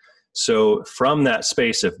creating. So from that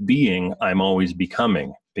space of being, I'm always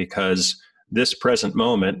becoming, because this present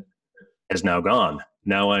moment is now gone.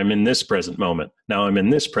 Now I'm in this present moment. Now I'm in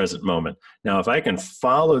this present moment. Now, if I can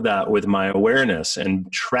follow that with my awareness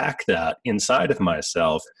and track that inside of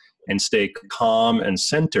myself and stay calm and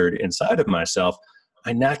centered inside of myself,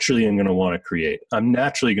 I naturally am going to want to create. I'm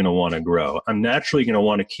naturally going to want to grow. I'm naturally going to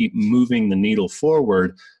want to keep moving the needle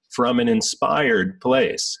forward from an inspired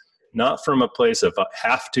place, not from a place of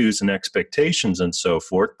have-tos and expectations and so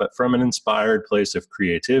forth, but from an inspired place of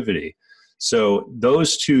creativity. So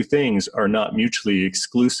those two things are not mutually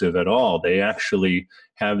exclusive at all. They actually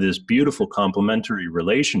have this beautiful complementary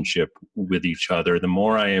relationship with each other. The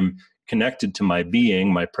more I am connected to my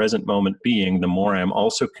being, my present moment being, the more I am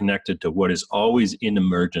also connected to what is always in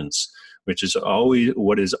emergence, which is always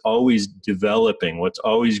what is always developing, what's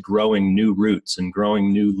always growing new roots and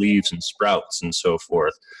growing new leaves and sprouts and so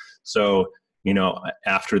forth. So, you know,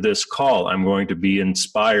 after this call, I'm going to be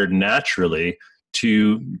inspired naturally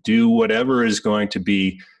to do whatever is going to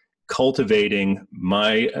be cultivating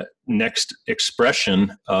my next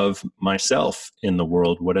expression of myself in the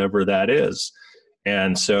world, whatever that is.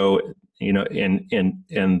 And so, you know,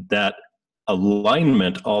 and that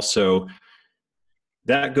alignment also,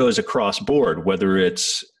 that goes across board, whether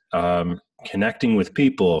it's connecting with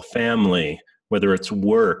people, family, whether it's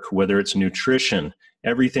work, whether it's nutrition.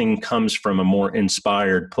 Everything comes from a more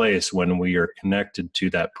inspired place when we are connected to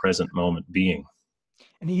that present moment being.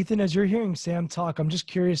 And Ethan, as you're hearing Sam talk, I'm just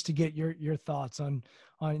curious to get your thoughts on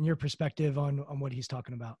your perspective on what he's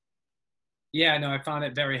talking about. Yeah, no, I found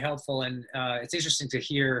it very helpful. And it's interesting to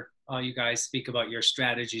hear all you guys speak about your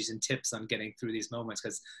strategies and tips on getting through these moments,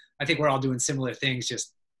 because I think we're all doing similar things,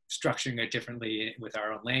 just structuring it differently with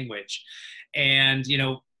our own language. And, you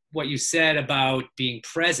know, what you said about being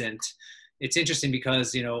present, it's interesting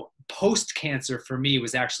because, you know, post-cancer for me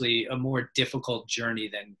was actually a more difficult journey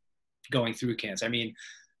than going through cancer. I mean,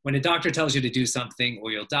 when a doctor tells you to do something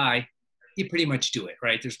or you'll die, you pretty much do it,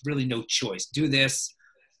 right? There's really no choice. Do this,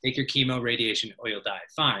 take your chemo, radiation, or you'll die.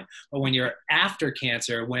 Fine. But when you're after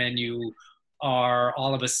cancer, when you are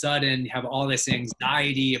all of a sudden have all this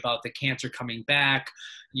anxiety about the cancer coming back,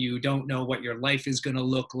 you don't know what your life is going to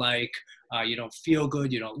look like, you don't feel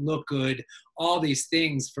good, you don't look good, all these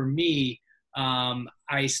things for me,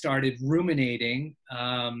 I started ruminating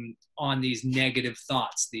on these negative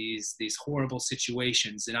thoughts, these horrible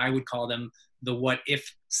situations, and I would call them the what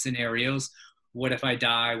if scenarios. What if I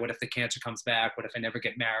die? What if the cancer comes back? What if I never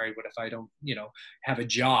get married? What if I don't, you know, have a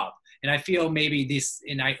job? And I feel maybe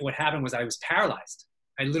what happened was I was paralyzed.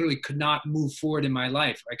 I literally could not move forward in my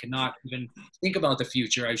life. I could not even think about the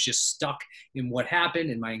future. I was just stuck in what happened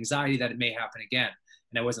and my anxiety that it may happen again,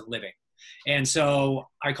 and I wasn't living. And so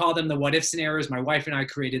I call them the what if scenarios. My wife and I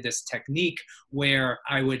created this technique where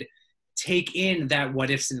I would take in that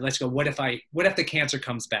what if. Let's go. What if the cancer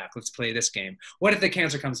comes back? Let's play this game. What if the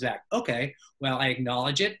cancer comes back? Okay. Well, I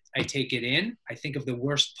acknowledge it. I take it in. I think of the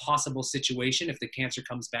worst possible situation if the cancer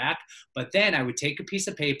comes back. But then I would take a piece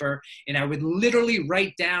of paper and I would literally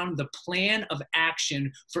write down the plan of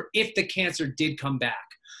action for if the cancer did come back.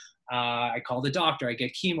 I call the doctor, I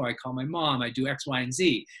get chemo, I call my mom, I do X, Y, and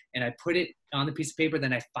Z, and I put it on the piece of paper,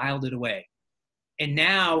 then I filed it away. And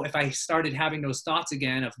now if I started having those thoughts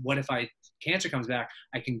again of what if cancer comes back,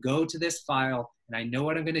 I can go to this file and I know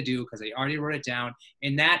what I'm going to do because I already wrote it down.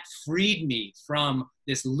 And that freed me from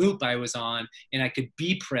this loop I was on, and I could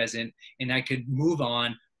be present and I could move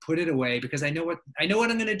on, put it away, because I know what I'm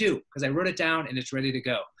going to do because I wrote it down and it's ready to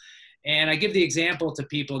go. And I give the example to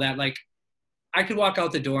people that, like, I could walk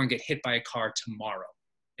out the door and get hit by a car tomorrow.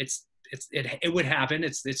 It would happen.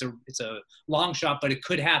 It's a long shot, but it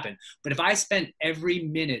could happen. But if I spent every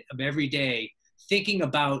minute of every day thinking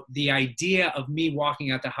about the idea of me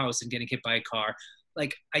walking out the house and getting hit by a car,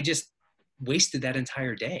 like I just wasted that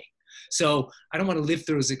entire day. So I don't want to live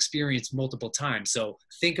through this experience multiple times. So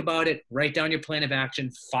think about it, write down your plan of action,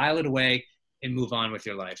 file it away, and move on with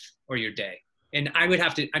your life or your day. And I would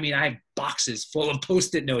have to, I have boxes full of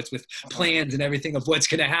Post-it notes with plans and everything of what's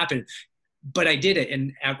going to happen. But I did it,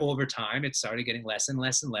 and over time, it started getting less and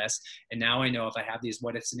less and less. And now I know if I have these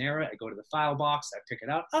what if scenario, I go to the file box, I pick it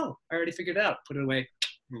out. Oh, I already figured it out. Put it away,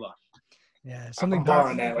 move on. Yeah, something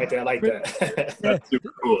borrowing that right there. I like that. That's super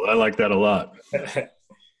cool. I like that a lot.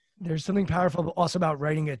 There's something powerful also about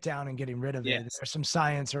writing it down and getting rid of Yes. it. There's some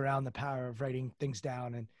science around the power of writing things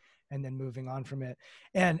down and then moving on from it.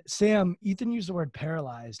 And Sam, Ethan used the word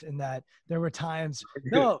paralyzed, in that there were times.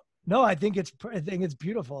 No, I think it's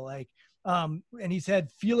beautiful. Like, and he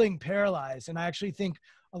said feeling paralyzed, and I actually think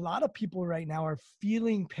a lot of people right now are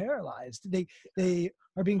feeling paralyzed. They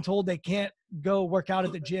are being told they can't go work out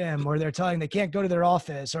at the gym, or they're telling they can't go to their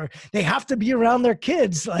office, or they have to be around their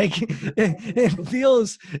kids. Like it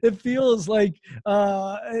feels like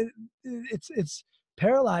it's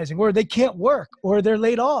paralyzing, or they can't work, or they're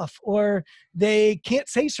laid off, or they can't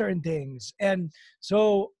say certain things. And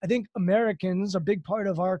so I think Americans, a big part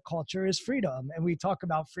of our culture is freedom. And we talk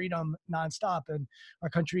about freedom nonstop, and our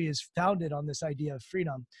country is founded on this idea of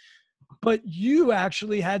freedom. But you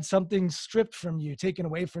actually had something stripped from you, taken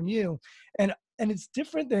away from you. And it's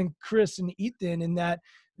different than Chris and Ethan in that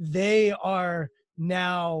they are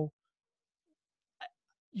now,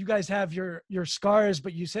 you guys have your scars,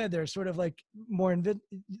 but you said they're sort of like more,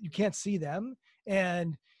 you can't see them,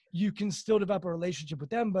 and you can still develop a relationship with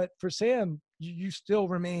them. But for Sam, you still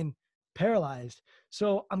remain paralyzed.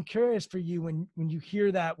 So I'm curious for you, when you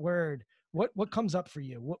hear that word, what comes up for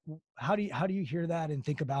you? How do you hear that and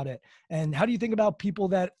think about it? And how do you think about people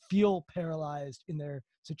that feel paralyzed in their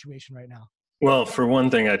situation right now? Well, for one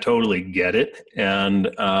thing, I totally get it. And,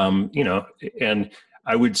 and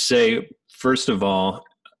I would say, first of all,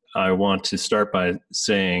 I want to start by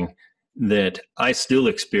saying that I still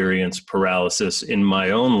experience paralysis in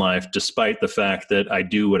my own life, despite the fact that I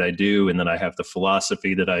do what I do, and that I have the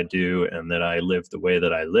philosophy that I do, and that I live the way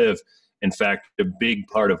that I live. In fact, a big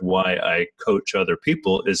part of why I coach other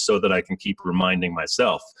people is so that I can keep reminding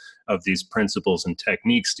myself of these principles and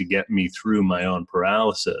techniques to get me through my own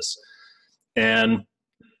paralysis. And,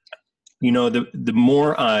 the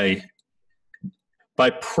more by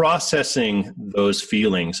processing those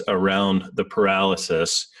feelings around the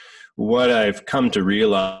paralysis, what I've come to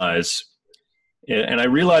realize, and I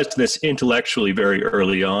realized this intellectually very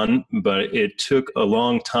early on, but it took a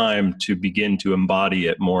long time to begin to embody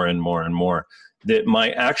it more and more and more, that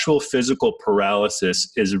my actual physical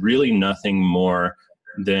paralysis is really nothing more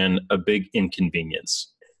than a big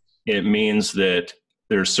inconvenience. It means that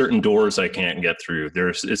there's certain doors I can't get through.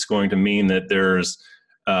 It's going to mean that there's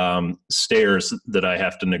stairs that I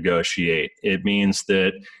have to negotiate. It means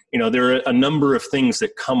that, there are a number of things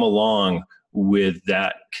that come along with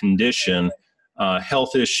that condition,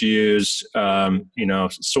 health issues,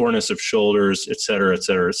 soreness of shoulders, et cetera, et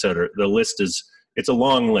cetera, et cetera. The list it's a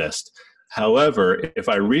long list. However, if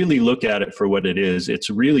I really look at it for what it is, it's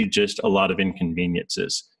really just a lot of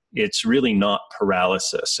inconveniences. It's really not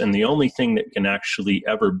paralysis. And the only thing that can actually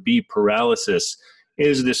ever be paralysis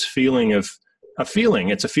is this feeling of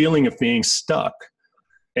it's a feeling of being stuck.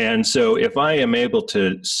 And so if I am able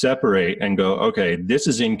to separate and go, okay, this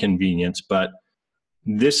is inconvenience, but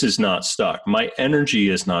this is not stuck. My energy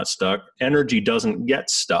is not stuck. Energy doesn't get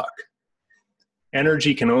stuck.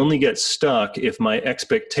 Energy can only get stuck if my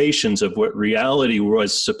expectations of what reality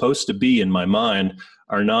was supposed to be in my mind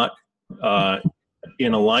are not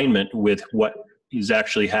in alignment with what is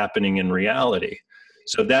actually happening in reality.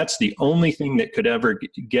 So that's the only thing that could ever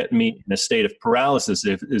get me in a state of paralysis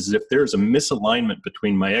is if there's a misalignment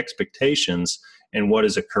between my expectations and what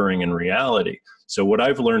is occurring in reality. So what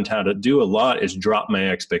I've learned how to do a lot is drop my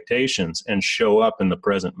expectations and show up in the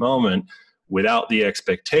present moment without the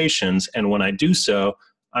expectations. And when I do so,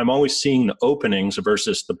 I'm always seeing the openings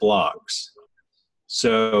versus the blocks.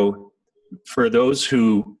 So for those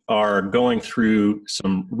who are going through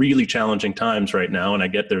some really challenging times right now, and I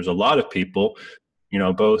get there's a lot of people,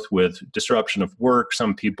 both with disruption of work,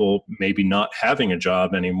 some people maybe not having a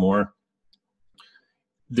job anymore,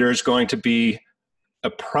 there's going to be a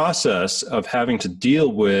process of having to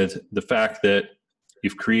deal with the fact that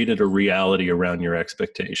you've created a reality around your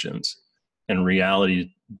expectations, and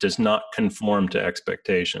reality does not conform to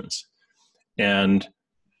expectations. And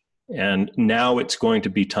And now it's going to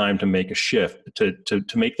be time to make a shift, to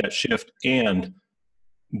make that shift and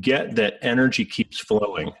get that energy keeps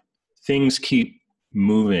flowing. Things keep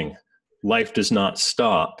moving. Life does not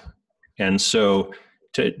stop. And so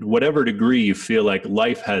to whatever degree you feel like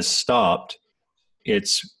life has stopped,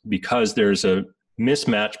 it's because there's a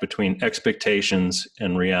mismatch between expectations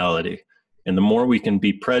and reality. And the more we can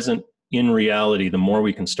be present in reality, the more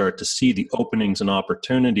we can start to see the openings and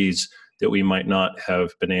opportunities that we might not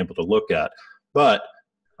have been able to look at. But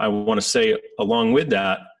I want to say along with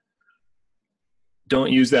that,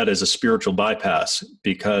 don't use that as a spiritual bypass,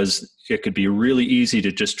 because it could be really easy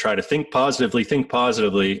to just try to think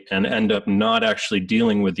positively, and end up not actually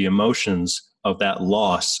dealing with the emotions of that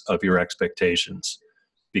loss of your expectations.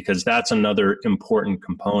 Because that's another important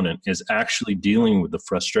component, is actually dealing with the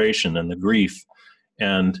frustration and the grief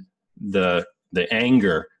and the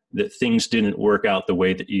anger that things didn't work out the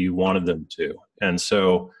way that you wanted them to. And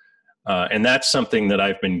so, and that's something that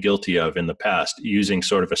I've been guilty of in the past, using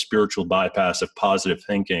sort of a spiritual bypass of positive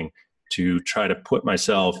thinking to try to put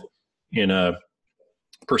myself in a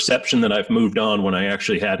perception that I've moved on when I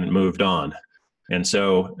actually hadn't moved on. And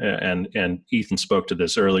so, and Ethan spoke to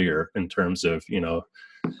this earlier in terms of, you know,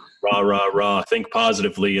 rah, think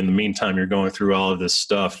positively. In the meantime, you're going through all of this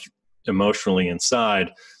stuff emotionally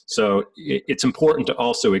inside. So it's important to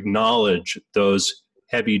also acknowledge those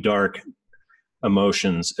heavy, dark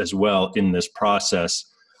emotions as well in this process.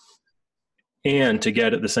 And to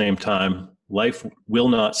get at the same time, life will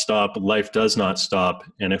not stop. Life does not stop.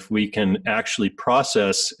 And if we can actually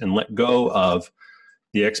process and let go of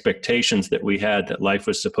the expectations that we had that life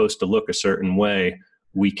was supposed to look a certain way,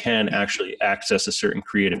 we can actually access a certain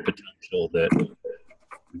creative potential that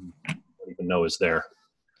we don't even know is there.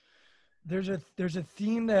 There's a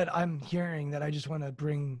theme that I'm hearing that I just want to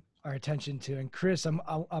bring our attention to. And Chris, I'm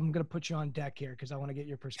going to put you on deck here because I want to get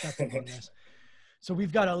your perspective on this. So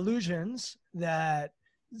we've got illusions that,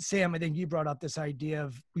 Sam, I think you brought up this idea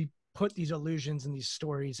of we put these illusions and these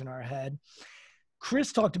stories in our head.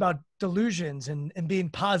 Chris talked about delusions and being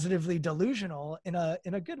positively delusional in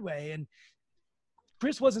a good way. And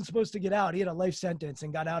Chris wasn't supposed to get out. He had a life sentence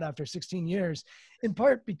and got out after 16 years, in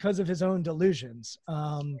part because of his own delusions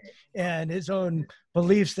and his own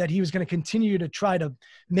beliefs that he was going to continue to try to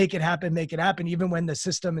make it happen, even when the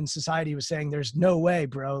system and society was saying, there's no way,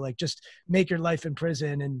 bro, like just make your life in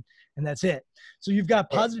prison and that's it. So you've got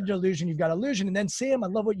positive delusion, you've got illusion. And then Sam, I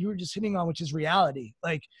love what you were just hitting on, which is reality.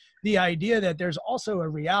 Like the idea that there's also a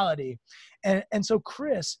reality. And so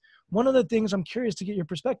Chris, one of the things I'm curious to get your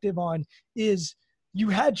perspective on is, you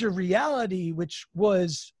had your reality, which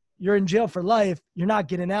was you're in jail for life, you're not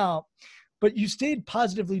getting out, but you stayed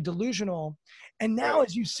positively delusional. And now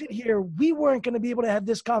as you sit here, we weren't going to be able to have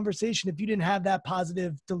this conversation if you didn't have that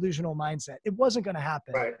positive delusional mindset. It wasn't going to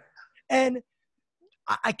happen. Right. And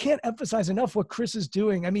I can't emphasize enough what Chris is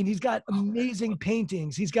doing. I mean, he's got amazing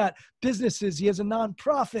paintings. He's got businesses. He has a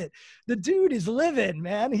nonprofit. The dude is living,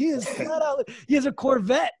 man. He is flat out. He has a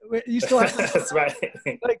Corvette. You still have That's right.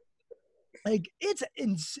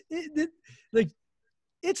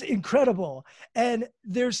 It's incredible. And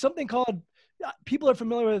there's something called, people are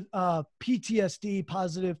familiar with PTSD,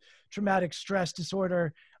 positive traumatic stress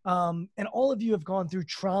disorder. And all of you have gone through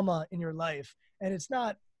trauma in your life. And it's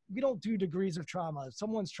not, we don't do degrees of trauma.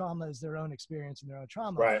 Someone's trauma is their own experience and their own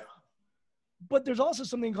trauma. Right. But there's also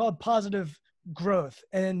something called positive growth.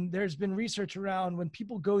 And there's been research around when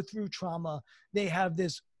people go through trauma, they have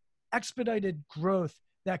this expedited growth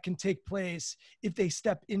that can take place if they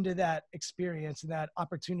step into that experience and that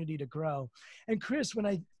opportunity to grow. And Chris, when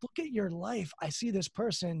I look at your life, I see this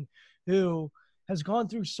person who has gone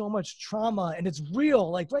through so much trauma, and it's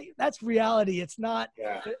real, like, right, that's reality. It's not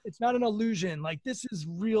an illusion. Like, this is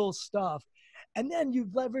real stuff. And then you've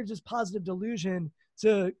leveraged this positive delusion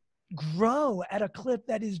to grow at a clip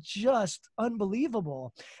that is just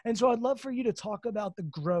unbelievable. And so I'd love for you to talk about the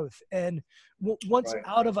growth and once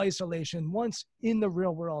out of isolation, once in the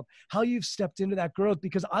real world, how you've stepped into that growth,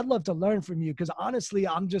 because I'd love to learn from you, because honestly,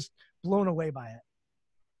 I'm just blown away by it.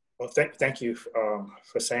 Well, thank you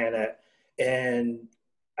for saying that. And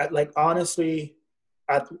honestly,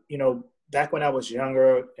 back when I was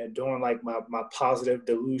younger and doing like my positive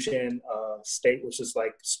delusion state, which is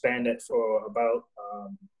like spanned it for about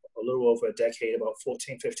a little over a decade, about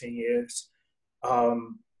 14, 15 years.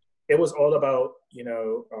 It was all about,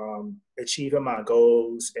 achieving my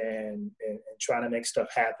goals and trying to make stuff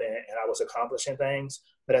happen. And I was accomplishing things.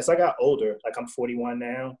 But as I got older, like I'm 41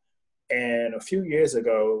 now, and a few years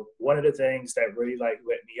ago, one of the things that really like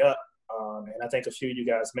lit me up, and I think a few of you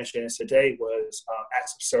guys mentioned this today, was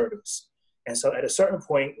acts of service. And so at a certain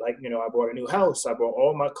point, like, you know, I bought a new house, I bought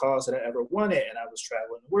all my cars that I ever wanted, and I was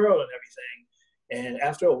traveling the world and everything. And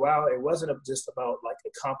after a while, it wasn't just about like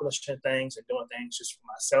accomplishing things and doing things just for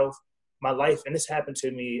myself. My life, and this happened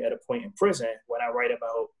to me at a point in prison when I write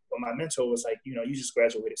about when my mentor was like, you know, you just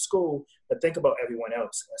graduated school, but think about everyone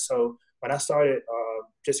else. And so when I started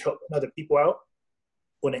just helping other people out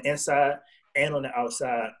on the inside and on the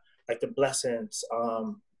outside, like the blessings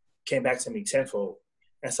came back to me tenfold.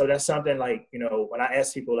 And so that's something like, you know, when I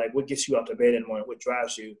ask people like, what gets you out of bed in the morning, what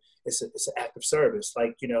drives you, it's an act of service.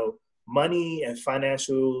 Like, you know, money and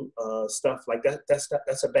financial stuff like that,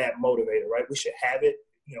 that's a bad motivator, right? We should have it.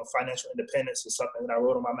 You know, financial independence is something that I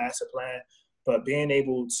wrote on my master plan, but being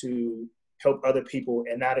able to help other people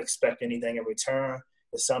and not expect anything in return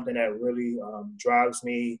is something that really drives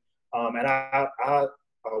me. And I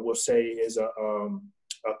will say is a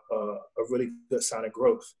really good sign of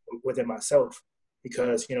growth within myself.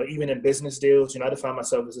 Because, you know, even in business deals, you know, I define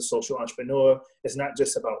myself as a social entrepreneur. It's not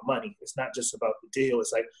just about money. It's not just about the deal.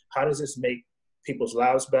 It's like, how does this make people's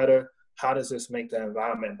lives better? How does this make the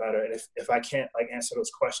environment better? And if I can't like answer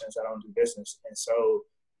those questions, I don't do business. And so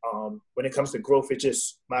when it comes to growth, it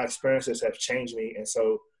just, my experiences have changed me. And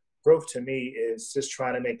so growth to me is just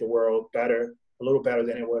trying to make the world better, a little better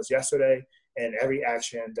than it was yesterday. And every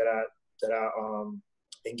action that I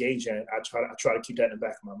engage in, I try to keep that in the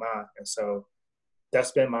back of my mind. And so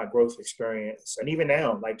that's been my growth experience. And even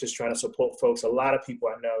now, like just trying to support folks, a lot of people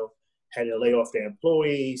I know had to lay off their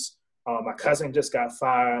employees. My cousin just got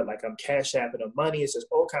fired. Like I'm cash apping the money. It's just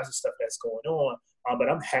all kinds of stuff that's going on. But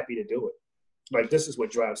I'm happy to do it. Like this is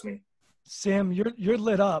what drives me. Sam, you're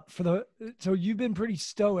lit up so you've been pretty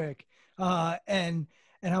stoic, and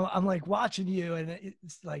I'm like watching you, and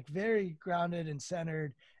it's like very grounded and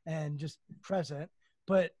centered and just present.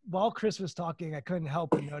 But while Chris was talking, I couldn't help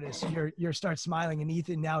but notice you start smiling, and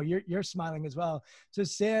Ethan, now you're smiling as well. So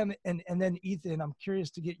Sam and then Ethan, I'm curious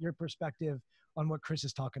to get your perspective on what Chris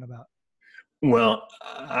is talking about. Well,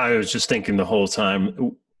 I was just thinking the whole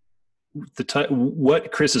time,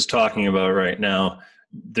 what Chris is talking about right now,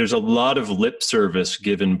 there's a lot of lip service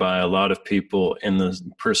given by a lot of people in the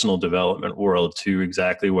personal development world to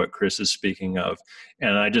exactly what Chris is speaking of.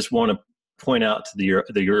 And I just want to point out to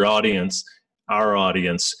your audience, our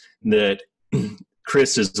audience, that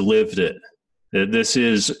Chris has lived it. That this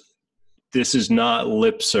is not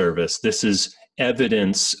lip service. This is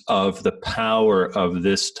evidence of the power of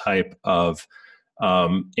this type of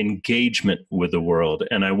engagement with the world.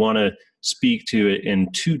 And I want to speak to it in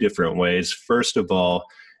two different ways. First of all,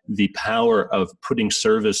 the power of putting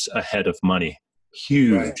service ahead of money.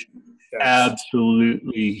 Huge. Right. Yes.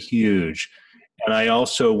 Absolutely huge. And I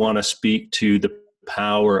also want to speak to the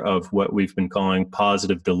power of what we've been calling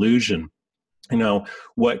positive delusion. You know,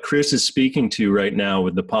 what Chris is speaking to right now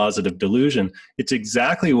with the positive delusion, it's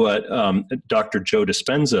exactly what Dr. Joe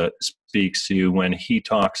Dispenza speaks to when he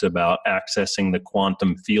talks about accessing the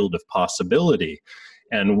quantum field of possibility.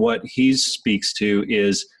 And what he speaks to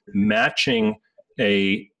is matching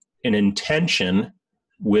an intention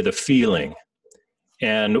with a feeling.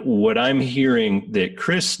 And what I'm hearing that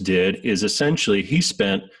Chris did is essentially he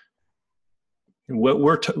spent what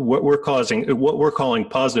we're calling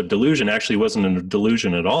positive delusion actually wasn't a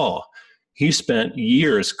delusion at all. He spent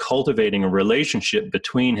years cultivating a relationship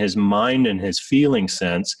between his mind and his feeling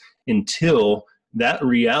sense until that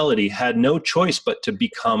reality had no choice but to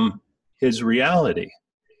become his reality.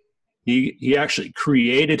 He actually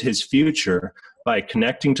created his future by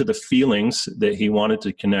connecting to the feelings that he wanted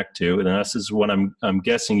to connect to. And this is what I'm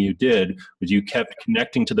guessing you did, was you kept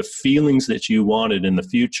connecting to the feelings that you wanted in the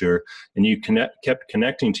future, and you kept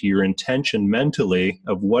connecting to your intention mentally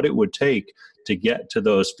of what it would take to get to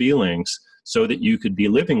those feelings so that you could be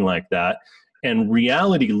living like that. And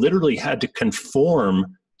reality literally had to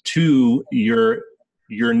conform to your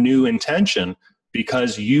new intention,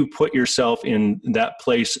 because you put yourself in that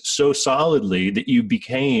place so solidly that you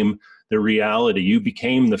became the reality. You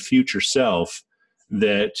became the future self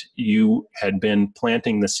that you had been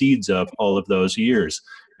planting the seeds of all of those years.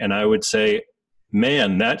 And I would say,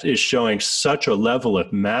 man, that is showing such a level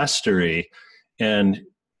of mastery. And,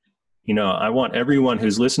 you know, I want everyone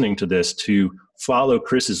who's listening to this to follow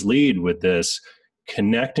Chris's lead with this,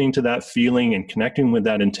 connecting to that feeling and connecting with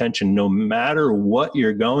that intention. No matter what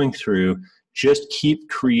you're going through, just keep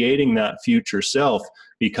creating that future self,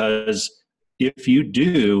 because if you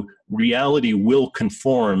do, reality will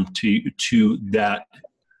conform to that,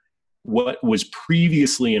 what was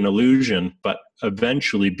previously an illusion, but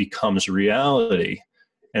eventually becomes reality.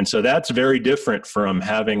 And so that's very different from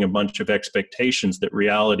having a bunch of expectations that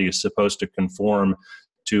reality is supposed to conform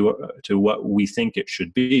to what we think it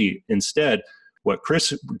should be. Instead, what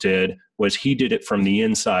Chris did was he did it from the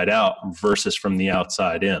inside out versus from the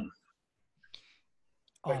outside in.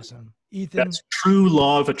 Awesome. Ethan? That's true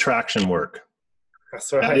law of attraction work.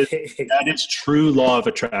 That's right. That is true law of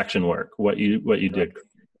attraction work, what you did.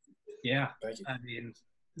 Yeah. Thank you. I mean,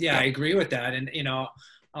 yeah, I agree with that. And,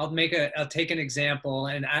 I'll take an example,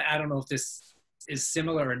 and I don't know if this is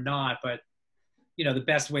similar or not, but, the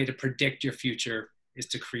best way to predict your future is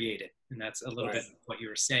to create it. And that's a little bit what you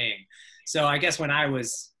were saying. So I guess when I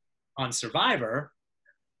was on Survivor,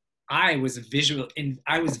 I was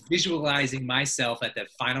visualizing myself at the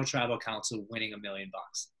final tribal council winning $1 million.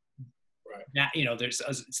 Right. Now,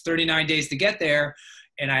 it's 39 days to get there,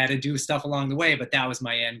 and I had to do stuff along the way, but that was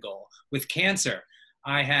my end goal. With cancer,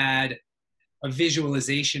 I had a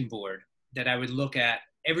visualization board that I would look at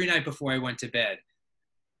every night before I went to bed,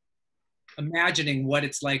 imagining what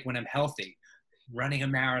it's like when I'm healthy, running a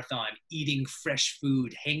marathon, eating fresh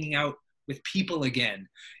food, hanging out with people again,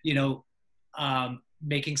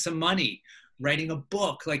 making some money, writing a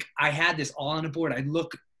book. Like, I had this all on a board. I'd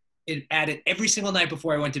look at it every single night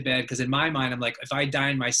before I went to bed, because in my mind, I'm like, if I die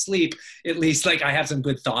in my sleep, at least like I have some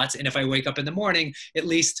good thoughts. And if I wake up in the morning, at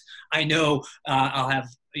least I know I'll have,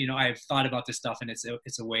 I've thought about this stuff, and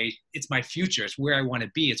it's a way, it's my future. It's where I want to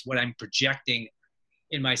be. It's what I'm projecting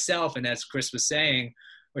in myself. And as Chris was saying,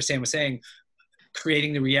 or Sam was saying,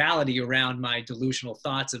 creating the reality around my delusional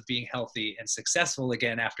thoughts of being healthy and successful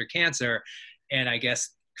again after cancer. And I guess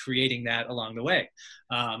creating that along the way.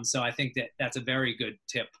 So I think that's a very good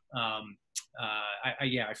tip. I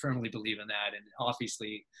firmly believe in that. And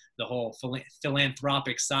obviously the whole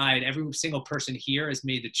philanthropic side, every single person here has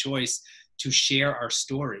made the choice to share our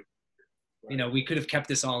story. We could have kept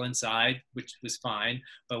this all inside, which was fine,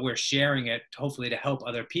 but we're sharing it hopefully to help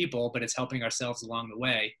other people, but it's helping ourselves along the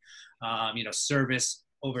way. Service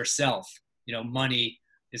over self, money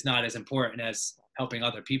is not as important as helping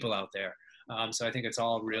other people out there. So I think it's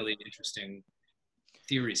all really interesting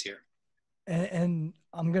theories here. And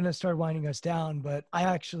I'm going to start winding us down, but I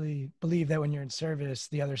actually believe that when you're in service,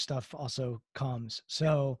 the other stuff also comes.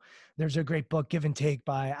 So there's a great book, Give and Take,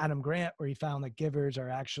 by Adam Grant, where he found that givers are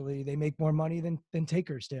actually, they make more money than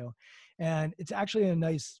takers do. And it's actually a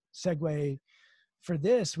nice segue for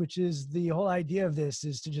this, which is the whole idea of this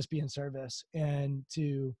is to just be in service and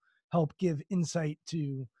to help give insight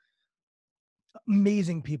to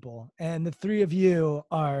amazing people. And the three of you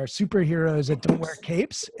are superheroes that don't wear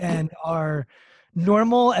capes and are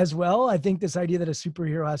normal as well. I think this idea that a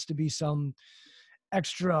superhero has to be some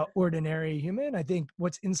extraordinary human, I think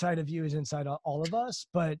what's inside of you is inside all of us,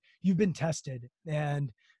 but you've been tested.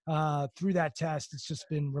 And through that test, it's just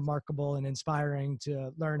been remarkable and inspiring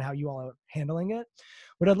to learn how you all are handling it.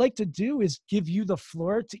 What I'd like to do is give you the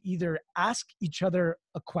floor to either ask each other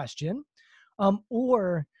a question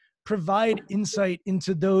or provide insight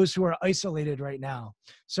into those who are isolated right now.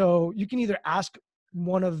 So you can either ask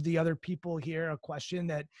one of the other people here a question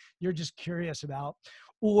that you're just curious about,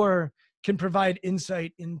 or can provide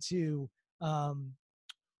insight into, some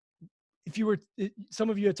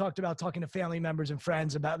of you had talked about talking to family members and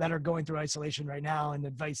friends about that are going through isolation right now, and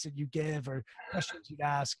advice that you give or questions you'd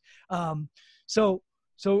ask. So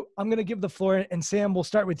I'm going to give the floor, and Sam, we'll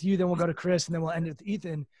start with you, then we'll go to Chris, and then we'll end it with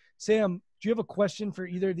Ethan. Sam, do you have a question for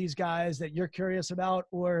either of these guys that you're curious about,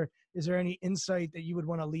 or is there any insight that you would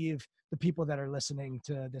want to leave the people that are listening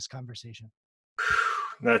to this conversation?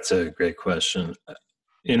 That's a great question.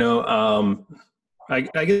 I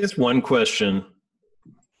guess one question,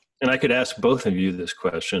 and I could ask both of you this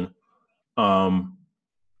question,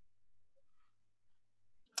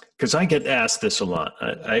 because I get asked this a lot.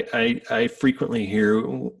 I frequently hear,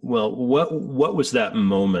 well, what was that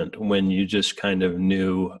moment when you just kind of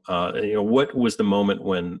knew, what was the moment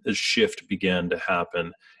when a shift began to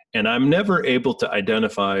happen? And I'm never able to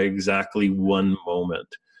identify exactly one moment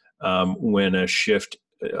when a shift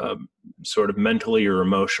sort of mentally or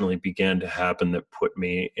emotionally began to happen that put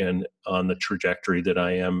me on the trajectory that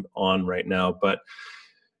I am on right now. But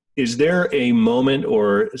is there a moment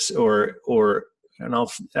and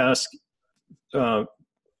I'll ask, I'll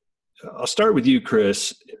start with you,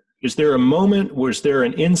 Chris. Is there a moment, was there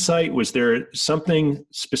an insight, was there something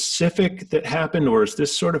specific that happened, or is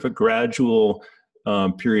this sort of a gradual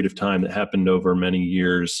period of time that happened over many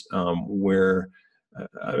years where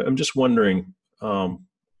I'm just wondering,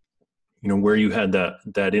 where you had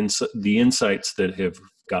the insights that have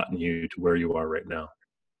gotten you to where you are right now?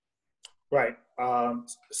 Right.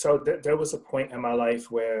 So there was a point in my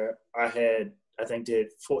life where I think did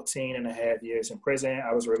 14 and a half years in prison.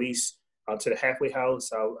 I was released to the halfway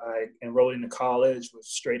house. I enrolled into college, was a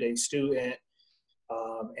straight A student.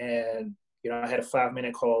 And, I had a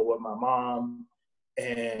 5-minute call with my mom,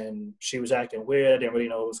 and she was acting weird. I didn't really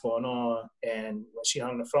know what was going on. And when she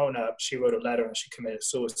hung the phone up, she wrote a letter and she committed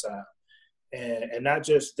suicide. And not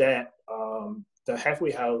just that, the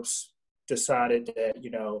halfway house decided that,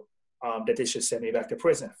 that they should send me back to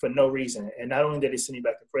prison for no reason. And not only did they send me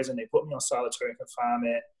back to prison, they put me on solitary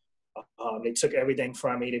confinement. They took everything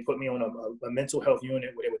from me. They put me on a mental health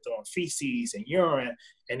unit where they were throwing feces and urine.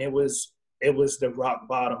 And it was the rock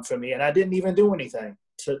bottom for me. And I didn't even do anything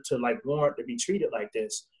to like warrant to be treated like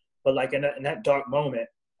this. But like in that dark moment,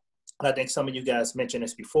 I think some of you guys mentioned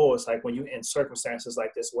this before, it's like when you're in circumstances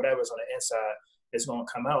like this, whatever's on the inside is going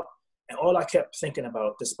to come out. And all I kept thinking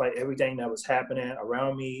about, despite everything that was happening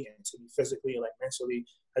around me and to me physically, like mentally,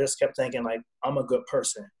 I just kept thinking, like, I'm a good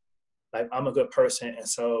person. Like, I'm a good person. And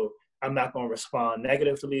so I'm not going to respond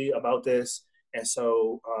negatively about this. And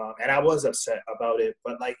so, and I was upset about it,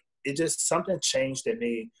 but like, it just, something changed in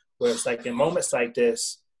me where it's like in moments like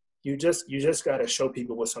this, you just got to show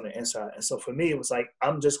people what's on the inside. And so for me, it was like,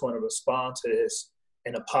 I'm just going to respond to this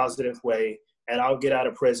in a positive way. And I'll get out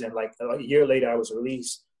of prison. Like a year later, I was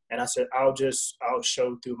released. And I said, I'll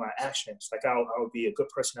show through my actions. Like I'll be a good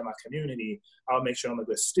person in my community. I'll make sure I'm a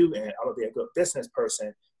good student. I'll be a good business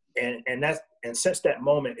person. And since that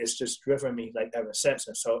moment, it's just driven me like ever since.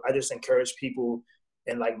 And so I just encourage people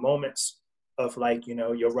in like moments of like,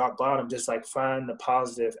 your rock bottom, just like find the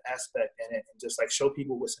positive aspect in it and just like show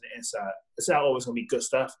people what's on the inside. It's not always gonna be good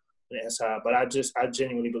stuff on the inside, but I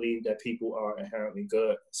genuinely believe that people are inherently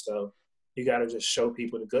good. So you gotta just show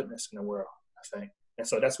people the goodness in the world, I think. And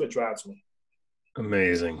so that's what drives me.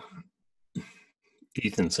 Amazing.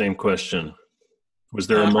 Ethan, same question. Was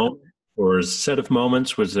there a moment or a set of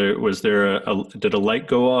moments? Was there did a light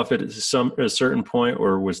go off at a certain point,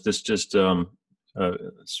 or was this just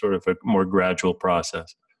sort of a more gradual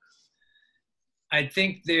process? I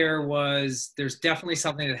think there's definitely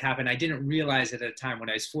something that happened. I didn't realize it at the time. When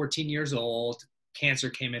I was 14 years old, cancer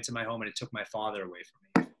came into my home and it took my father away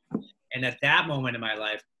from me. And at that moment in my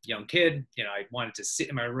life, young kid, I wanted to sit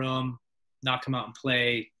in my room, not come out and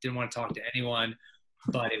play, didn't want to talk to anyone,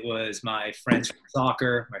 but it was my friends from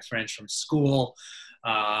soccer, my friends from school,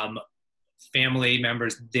 family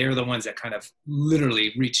members. They're the ones that kind of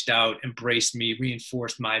literally reached out, embraced me,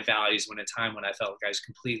 reinforced my values when a time when I felt like I was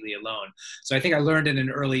completely alone. So I think I learned at an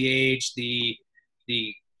early age the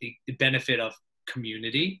benefit of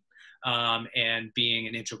community and being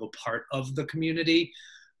an integral part of the community.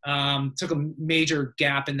 Took a major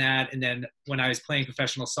gap in that. And then when I was playing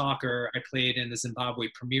professional soccer, I played in the Zimbabwe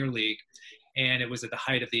Premier League, and it was at the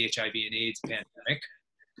height of the HIV and AIDS pandemic.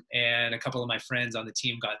 And a couple of my friends on the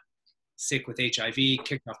team got sick with HIV,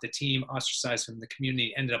 kicked off the team, ostracized from the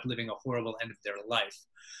community, ended up living a horrible end of their life.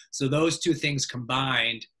 So those two things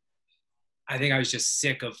combined, I think I was just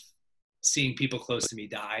sick of seeing people close to me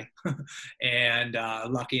die. And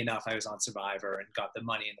lucky enough, I was on Survivor and got the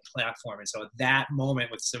money and the platform. And so at that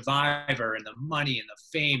moment with Survivor and the money and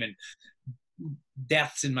the fame and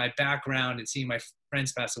deaths in my background and seeing my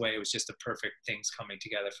friends pass away, it was just the perfect things coming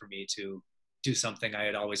together for me to do something I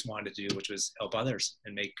had always wanted to do, which was help others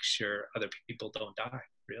and make sure other people don't die,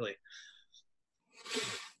 really.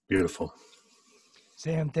 Beautiful.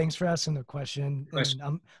 Sam, thanks for asking the question.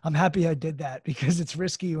 And I'm happy I did that, because it's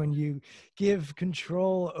risky when you give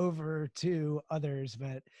control over to others,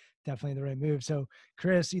 but definitely the right move. So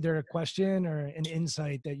Chris, either a question or an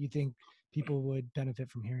insight that you think people would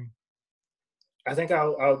benefit from hearing. I think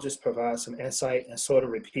I'll just provide some insight and sort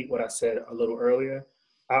of repeat what I said a little earlier.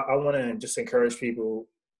 I want to just encourage people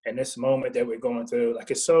in this moment that we're going through.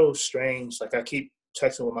 Like, it's so strange. Like, I keep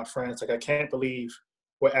texting with my friends. Like, I can't believe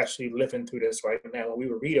we're actually living through this right now. When we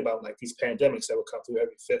would read about like these pandemics that would come through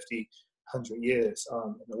every 50, 100 years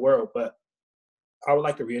in the world. But I would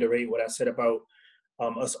like to reiterate what I said about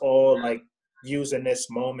us all like using this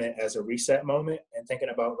moment as a reset moment and thinking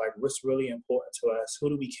about like what's really important to us. Who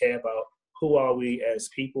do we care about? Who are we as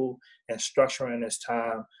people? And structuring this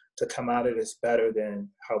time to come out of this better than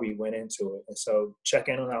how we went into it. And so check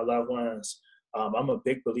in on our loved ones. I'm a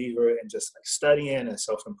big believer in just like studying and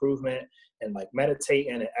self-improvement and like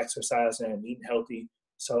meditating and exercising and eating healthy.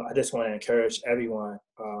 So I just want to encourage everyone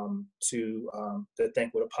to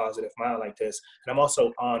think with a positive mind like this. And I'm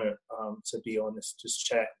also honored to be on this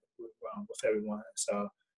chat with everyone. So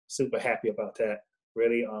super happy about that.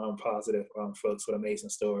 Really positive folks with amazing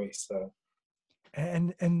stories. So.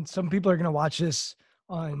 And some people are going to watch this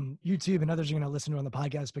on YouTube and others are going to listen to it on the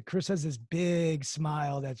podcast, but Chris has this big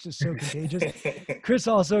smile that's just so contagious. Chris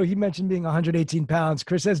also, he mentioned being 118 pounds.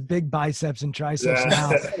 Chris has big biceps and triceps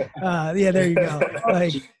now. Yeah, there you go.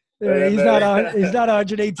 Like, He's not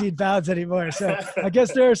 118 pounds anymore. So I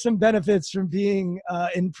guess there are some benefits from being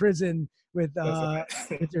in prison with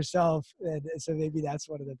yourself, and so maybe that's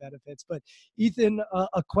one of the benefits. But Ethan,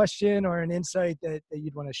 a question or an insight that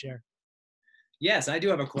you'd want to share? Yes, I do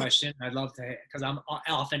have a question. I'd love to, because I'm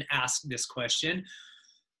often asked this question.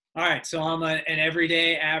 All right, so I'm an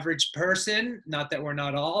everyday average person. Not that we're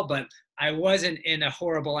not all, but I wasn't in a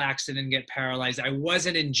horrible accident and get paralyzed. I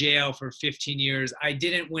wasn't in jail for 15 years. I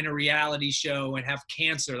didn't win a reality show and have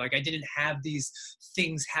cancer. Like, I didn't have these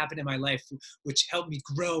things happen in my life which helped me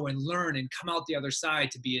grow and learn and come out the other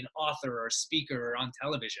side to be an author or a speaker or on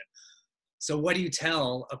television. So what do you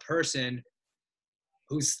tell a person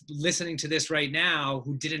who's listening to this right now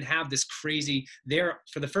who didn't have this crazy, they're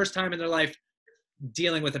for the first time in their life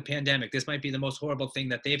dealing with a pandemic? This might be the most horrible thing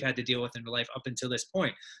that they've had to deal with in their life up until this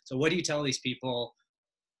point. So what do you tell these people?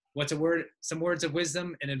 What's some words of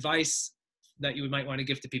wisdom and advice that you might want to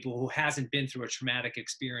give to people who hasn't been through a traumatic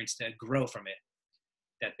experience to grow from it,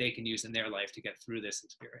 that they can use in their life to get through this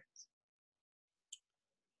experience?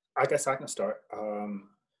 I guess I can start.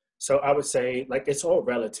 So I would say, like, it's all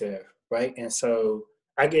relative, right? And so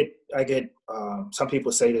I get some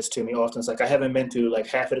people say this to me often. It's like, I haven't been through like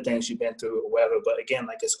half of the things you've been through or whatever, but again,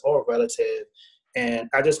 like, it's all relative. And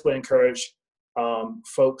I just would encourage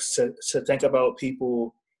folks to think about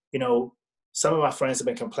people. You know, some of my friends have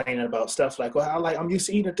been complaining about stuff like, well, I'm used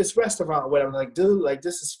to eating at this restaurant, where I'm like, dude, like,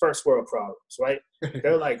 this is first world problems, right?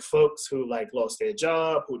 They're like folks who like lost their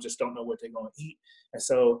job, who just don't know what they're going to eat. And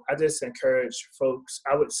so I just encourage folks.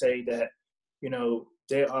 I would say that, you know,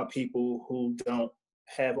 there are people who don't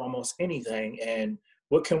have almost anything, and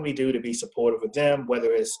what can we do to be supportive of them,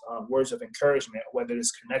 whether it's words of encouragement, whether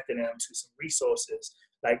it's connecting them to some resources,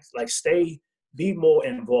 like be more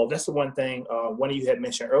involved. That's the one thing one of you had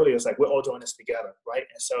mentioned earlier. It's like, we're all doing this together, right?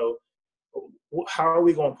 And so how are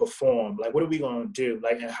we going to perform? Like, what are we going to do?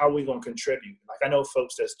 Like, and how are we going to contribute? Like, I know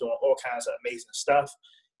folks that's doing all kinds of amazing stuff,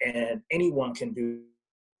 and anyone can do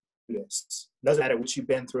this. Doesn't matter what you've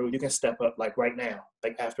been through. You can step up, like, right now.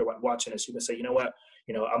 Like, after watching this, you can say, you know what?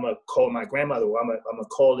 You know, I'm gonna call my grandmother, or I'm gonna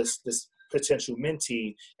call this potential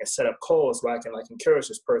mentee and set up calls where I can, like, encourage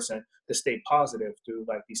this person to stay positive through,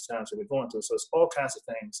 like, these times that we're going through. So it's all kinds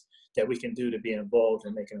of things that we can do to be involved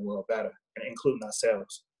in making the world better, and including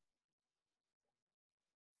ourselves.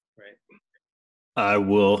 Right. I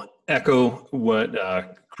will echo what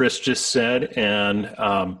Chris just said. And,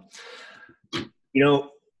 you know,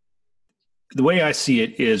 the way I see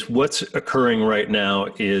it is, what's occurring right now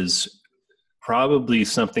is probably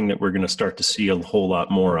something that we're going to start to see a whole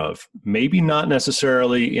lot more of. Maybe not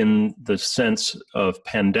necessarily in the sense of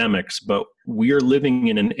pandemics, but we are living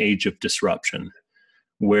in an age of disruption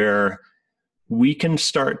where we can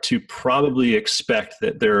start to probably expect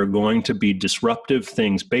that there are going to be disruptive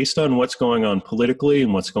things based on what's going on politically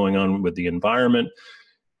and what's going on with the environment.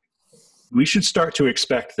 We should start to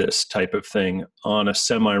expect this type of thing on a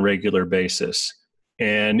semi-regular basis,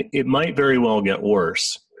 and it might very well get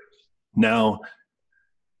worse. Now,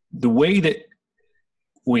 the way that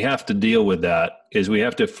we have to deal with that is we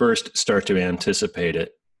have to first start to anticipate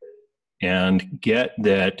it and get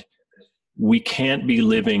that we can't be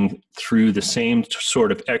living through the same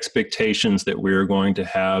sort of expectations that we're going to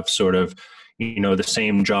have sort of, you know, the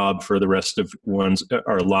same job for the rest of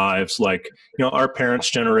our lives. Like, you know, our parents'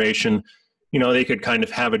 generation, you know, they could kind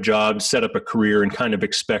of have a job, set up a career, and kind of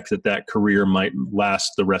expect that that career might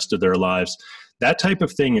last the rest of their lives. That type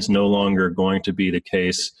of thing is no longer going to be the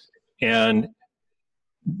case. And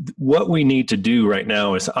what we need to do right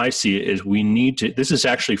now, as I see it, is this is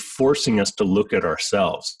actually forcing us to look at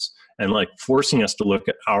ourselves, and like forcing us to look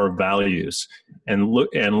at our values and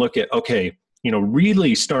look at, okay, you know,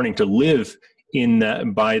 really starting to live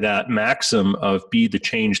by that maxim of be the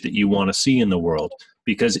change that you want to see in the world.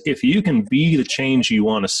 Because if you can be the change you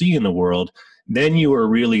want to see in the world, then you are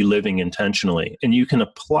really living intentionally. And you can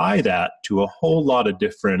apply that to a whole lot of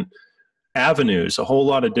different avenues, a whole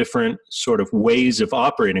lot of different sort of ways of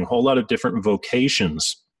operating, a whole lot of different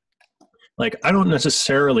vocations. Like, I don't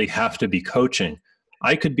necessarily have to be coaching.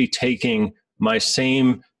 I could be taking my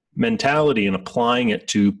same mentality and applying it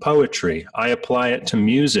to poetry. I apply it to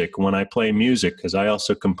music when I play music, because I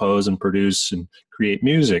also compose and produce and create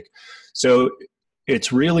music. So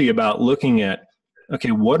it's really about looking at,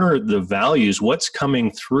 okay, what are the values? What's coming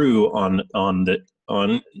through on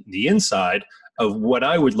the inside of what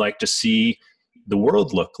I would like to see the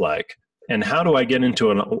world look like? And how do I get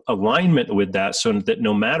into an alignment with that, so that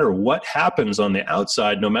no matter what happens on the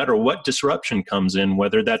outside, no matter what disruption comes in,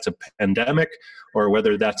 whether that's a pandemic or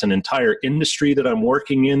whether that's an entire industry that I'm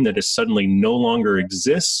working in that is suddenly no longer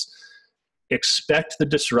exists, expect the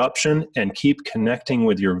disruption and keep connecting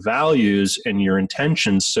with your values and your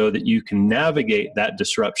intentions so that you can navigate that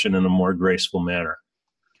disruption in a more graceful manner.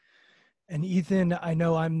 And Ethan, I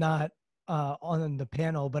know I'm not on the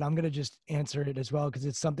panel, but I'm going to just answer it as well, because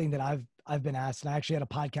it's something that I've been asked. And I actually had a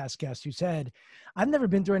podcast guest who said, I've never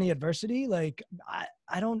been through any adversity. Like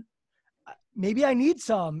I don't, maybe I need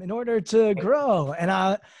some in order to grow. And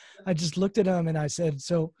I just looked at him and I said,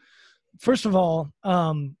 so first of all,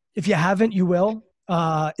 if you haven't, you will.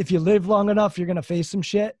 If you live long enough, you're going to face some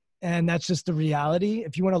shit. And that's just the reality.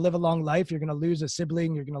 If you want to live a long life, you're going to lose a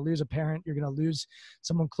sibling, you're going to lose a parent, you're going to lose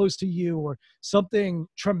someone close to you, or something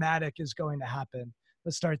traumatic is going to happen.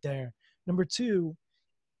 Let's start there. Number two,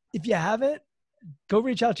 if you haven't, go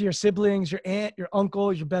reach out to your siblings, your aunt, your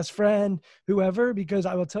uncle, your best friend, whoever, because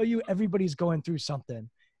I will tell you, everybody's going through something.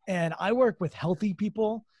 And I work with healthy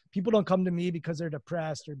people. People don't come to me because they're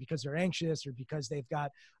depressed or because they're anxious or because they've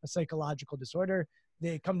got a psychological disorder.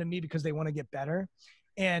 They come to me because they want to get better.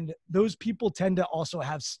 And those people tend to also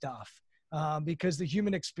have stuff, because the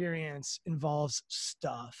human experience involves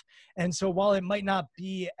stuff. And so while it might not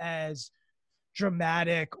be as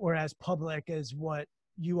dramatic or as public as what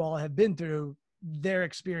you all have been through, their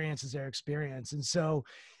experience is their experience. And so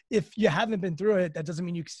if you haven't been through it, that doesn't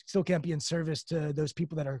mean you still can't be in service to those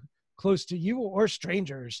people that are close to you or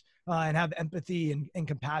strangers, and have empathy and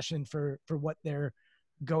compassion for what they're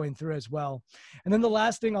going through as well. And then the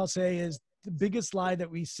last thing I'll say is, the biggest lie that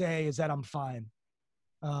we say is that I'm fine.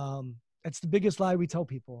 That's the biggest lie we tell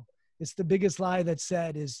people. It's the biggest lie that's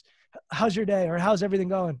said is, how's your day? Or how's everything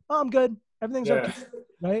going? Oh, I'm good. Everything's okay.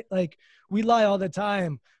 Right? Like, we lie all the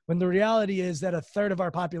time when the reality is that a third of our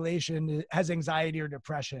population has anxiety or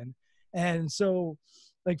depression. And so,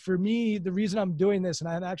 like, for me, the reason I'm doing this, and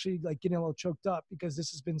I'm actually like getting a little choked up because this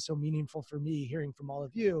has been so meaningful for me, hearing from all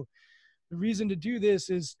of you. The reason to do this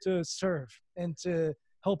is to serve and to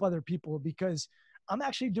help other people, because I'm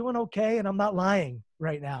actually doing okay and I'm not lying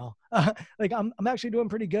right now. Like, I'm actually doing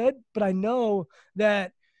pretty good, but I know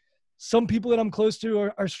that some people that I'm close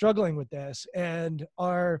to are struggling with this and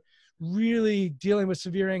are really dealing with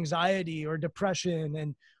severe anxiety or depression,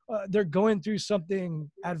 and they're going through something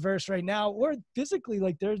adverse right now, or physically,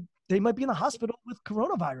 like they might be in the hospital with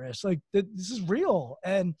coronavirus. Like, this is real.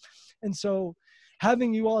 And so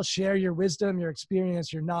having you all share your wisdom, your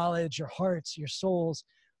experience, your knowledge, your hearts, your souls,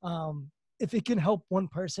 if it can help one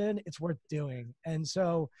person, it's worth doing. And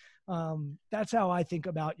so that's how I think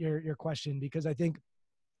about your question, because I think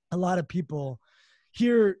a lot of people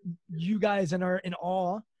hear you guys and are in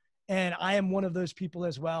awe. And I am one of those people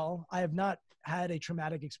as well. I have not had a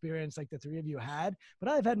traumatic experience like the three of you had, but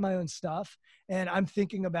I've had my own stuff. And I'm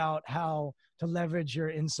thinking about how to leverage your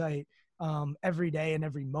insight every day and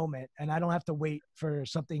every moment. And I don't have to wait for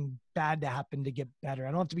something bad to happen to get better.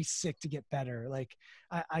 I don't have to be sick to get better. Like,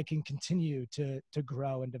 I can continue to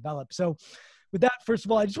grow and develop. So with that, first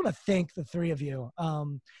of all, I just want to thank the three of you.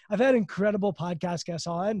 I've had incredible podcast guests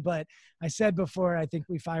on, but I said before, I think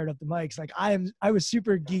we fired up the mics, like I was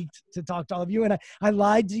super geeked to talk to all of you. And I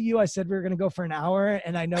lied to you. I said we were going to go for an hour,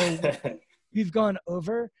 and I know we've gone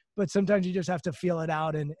over, but sometimes you just have to feel it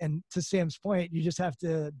out. And to Sam's point, you just have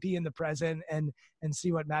to be in the present and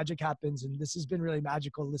see what magic happens. And this has been really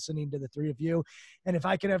magical listening to the three of you. And if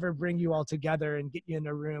I can ever bring you all together and get you in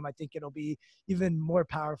a room, I think it'll be even more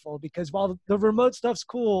powerful, because while the remote stuff's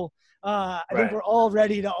cool, I think we're all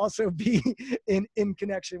ready to also be in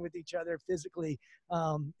connection with each other physically,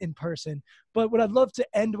 in person. But what I'd love to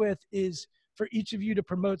end with is for each of you to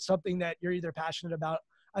promote something that you're either passionate about.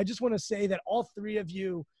 I just want to say that all three of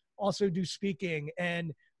you also do speaking,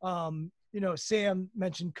 and Sam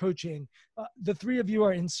mentioned coaching. The three of you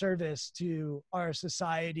are in service to our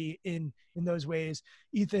society in those ways.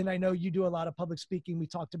 Ethan, I know you do a lot of public speaking. We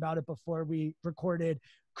talked about it before we recorded.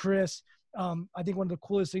 Chris, I think one of the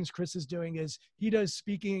coolest things Chris is doing is he does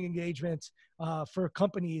speaking engagements for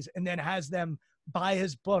companies and then has them buy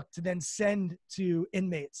his book to then send to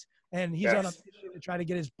inmates. And he's on a mission to try to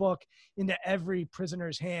get his book into every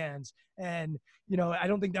prisoner's hands. And, I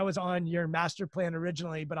don't think that was on your master plan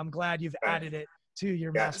originally, but I'm glad you've added it to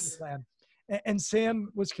your master plan. And Sam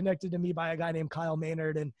was connected to me by a guy named Kyle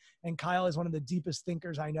Maynard. And Kyle is one of the deepest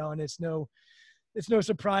thinkers I know. And it's no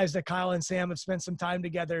surprise that Kyle and Sam have spent some time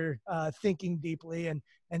together thinking deeply. And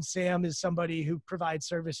Sam is somebody who provides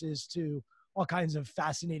services to all kinds of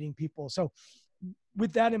fascinating people. So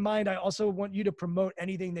with that in mind, I also want you to promote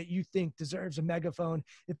anything that you think deserves a megaphone.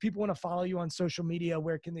 If people want to follow you on social media,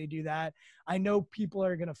 where can they do that? I know people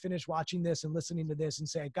are going to finish watching this and listening to this and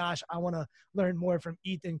say, gosh, I want to learn more from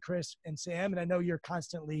Ethan, Chris, and Sam. And I know you're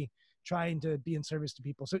constantly trying to be in service to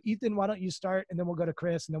people. So Ethan, why don't you start, and then we'll go to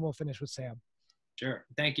Chris, and then we'll finish with Sam. Sure.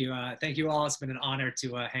 Thank you. Thank you all. It's been an honor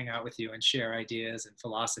to hang out with you and share ideas and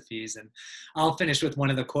philosophies. And I'll finish with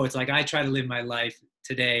one of the quotes. Like, I try to live my life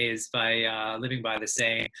today is by living by the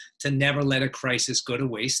saying, to never let a crisis go to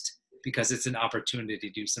waste, because it's an opportunity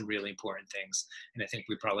to do some really important things. And I think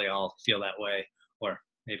we probably all feel that way, or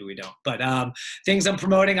maybe we don't. But things I'm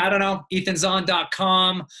promoting, I don't know,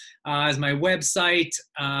 ethanzon.com is my website.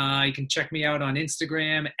 You can check me out on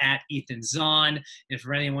Instagram at ethanzon. And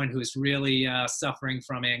for anyone who's really suffering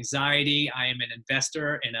from anxiety, I am an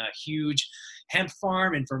investor in a huge hemp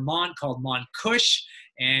farm in Vermont called Monkush.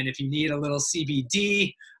 And if you need a little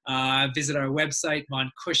CBD, visit our website,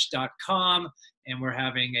 monkush.com. And we're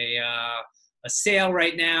having a sale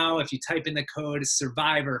right now. If you type in the code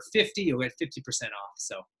Survivor50, you'll get 50% off.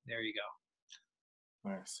 So there you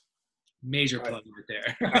go. Nice. Major plug right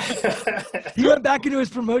there. He went back into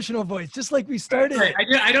his promotional voice, just like we started. Right.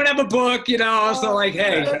 I don't have a book, so like,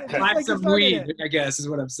 hey, just buy like some weed, I guess is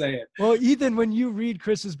what I'm saying. Well, Ethan, when you read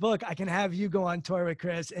Chris's book, I can have you go on tour with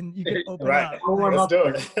Chris, and you can open Right. up. Let's do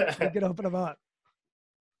it. You can open them up.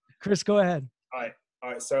 Chris, go ahead. All right.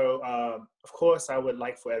 So, of course, I would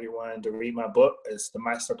like for everyone to read my book. It's The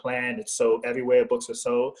Master Plan. It's sold everywhere books are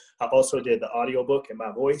sold. I also did the audiobook in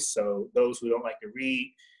my voice. So those who don't like to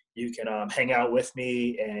read, you can hang out with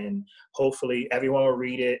me, and hopefully everyone will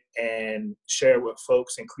read it and share it with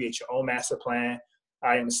folks and create your own master plan.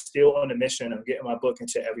 I am still on the mission of getting my book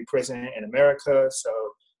into every prison in America. So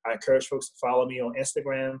I encourage folks to follow me on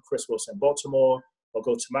Instagram, Chris Wilson Baltimore, or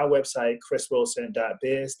go to my website,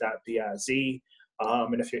 chriswilson.biz.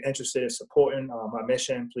 And if you're interested in supporting my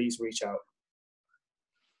mission, please reach out.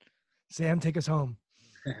 Sam, take us home.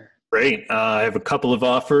 Great. I have a couple of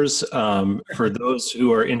offers. For those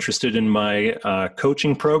who are interested in my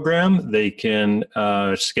coaching program, they can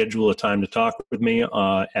schedule a time to talk with me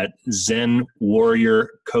at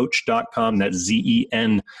zenwarriorcoach.com. That's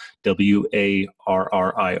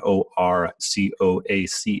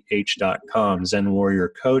ZenWarriorCoach.com, Zen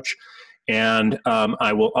Warrior Coach. And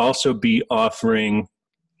I will also be offering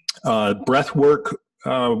breathwork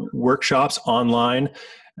workshops online,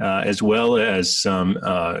 as well as some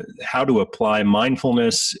how to apply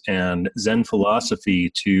mindfulness and Zen philosophy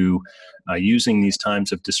to using these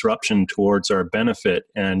times of disruption towards our benefit.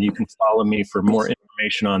 And you can follow me for more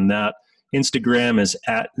information on that. Instagram is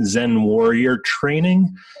at Zen Warrior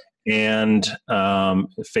Training, and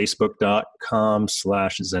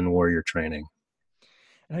Facebook.com/Zen Warrior Training.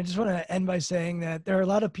 And I just want to end by saying that there are a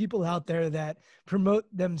lot of people out there that promote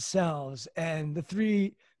themselves, and the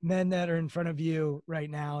three men that are in front of you right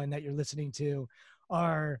now and that you're listening to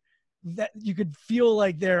are that you could feel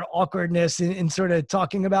like their awkwardness in sort of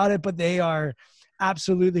talking about it, but they are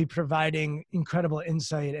absolutely providing incredible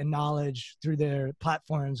insight and knowledge through their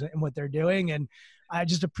platforms and what they're doing. And I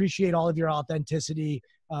just appreciate all of your authenticity,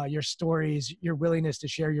 your stories, your willingness to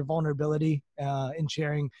share your vulnerability in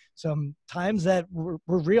sharing some times that were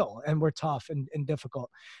real and were tough and difficult.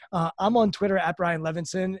 I'm on Twitter at Brian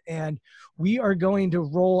Levinson, and we are going to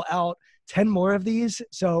roll out 10 more of these.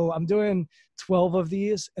 So I'm doing 12 of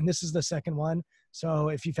these, and this is the second one. So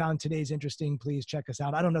if you found today's interesting, please check us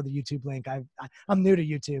out. I don't know the YouTube link. I'm new to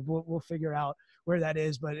YouTube. We'll figure out where that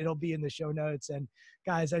is, but it'll be in the show notes. And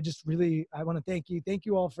guys, I want to thank you. Thank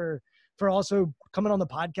you all for also coming on the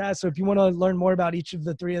podcast. So if you want to learn more about each of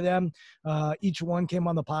the three of them, each one came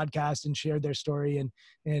on the podcast and shared their story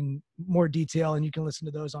in more detail. And you can listen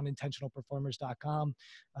to those on intentionalperformers.com.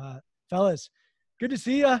 Fellas, good to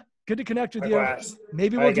see you. Good to connect with you.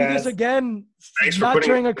 Maybe we'll do this again, not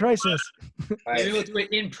during a crisis. Maybe we'll do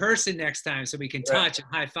it in person next time so we can touch and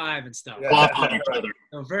high five and stuff.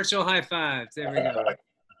 So virtual high fives. There we go.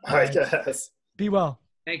 All right, guys. Be well.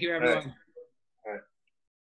 Thank you, everyone.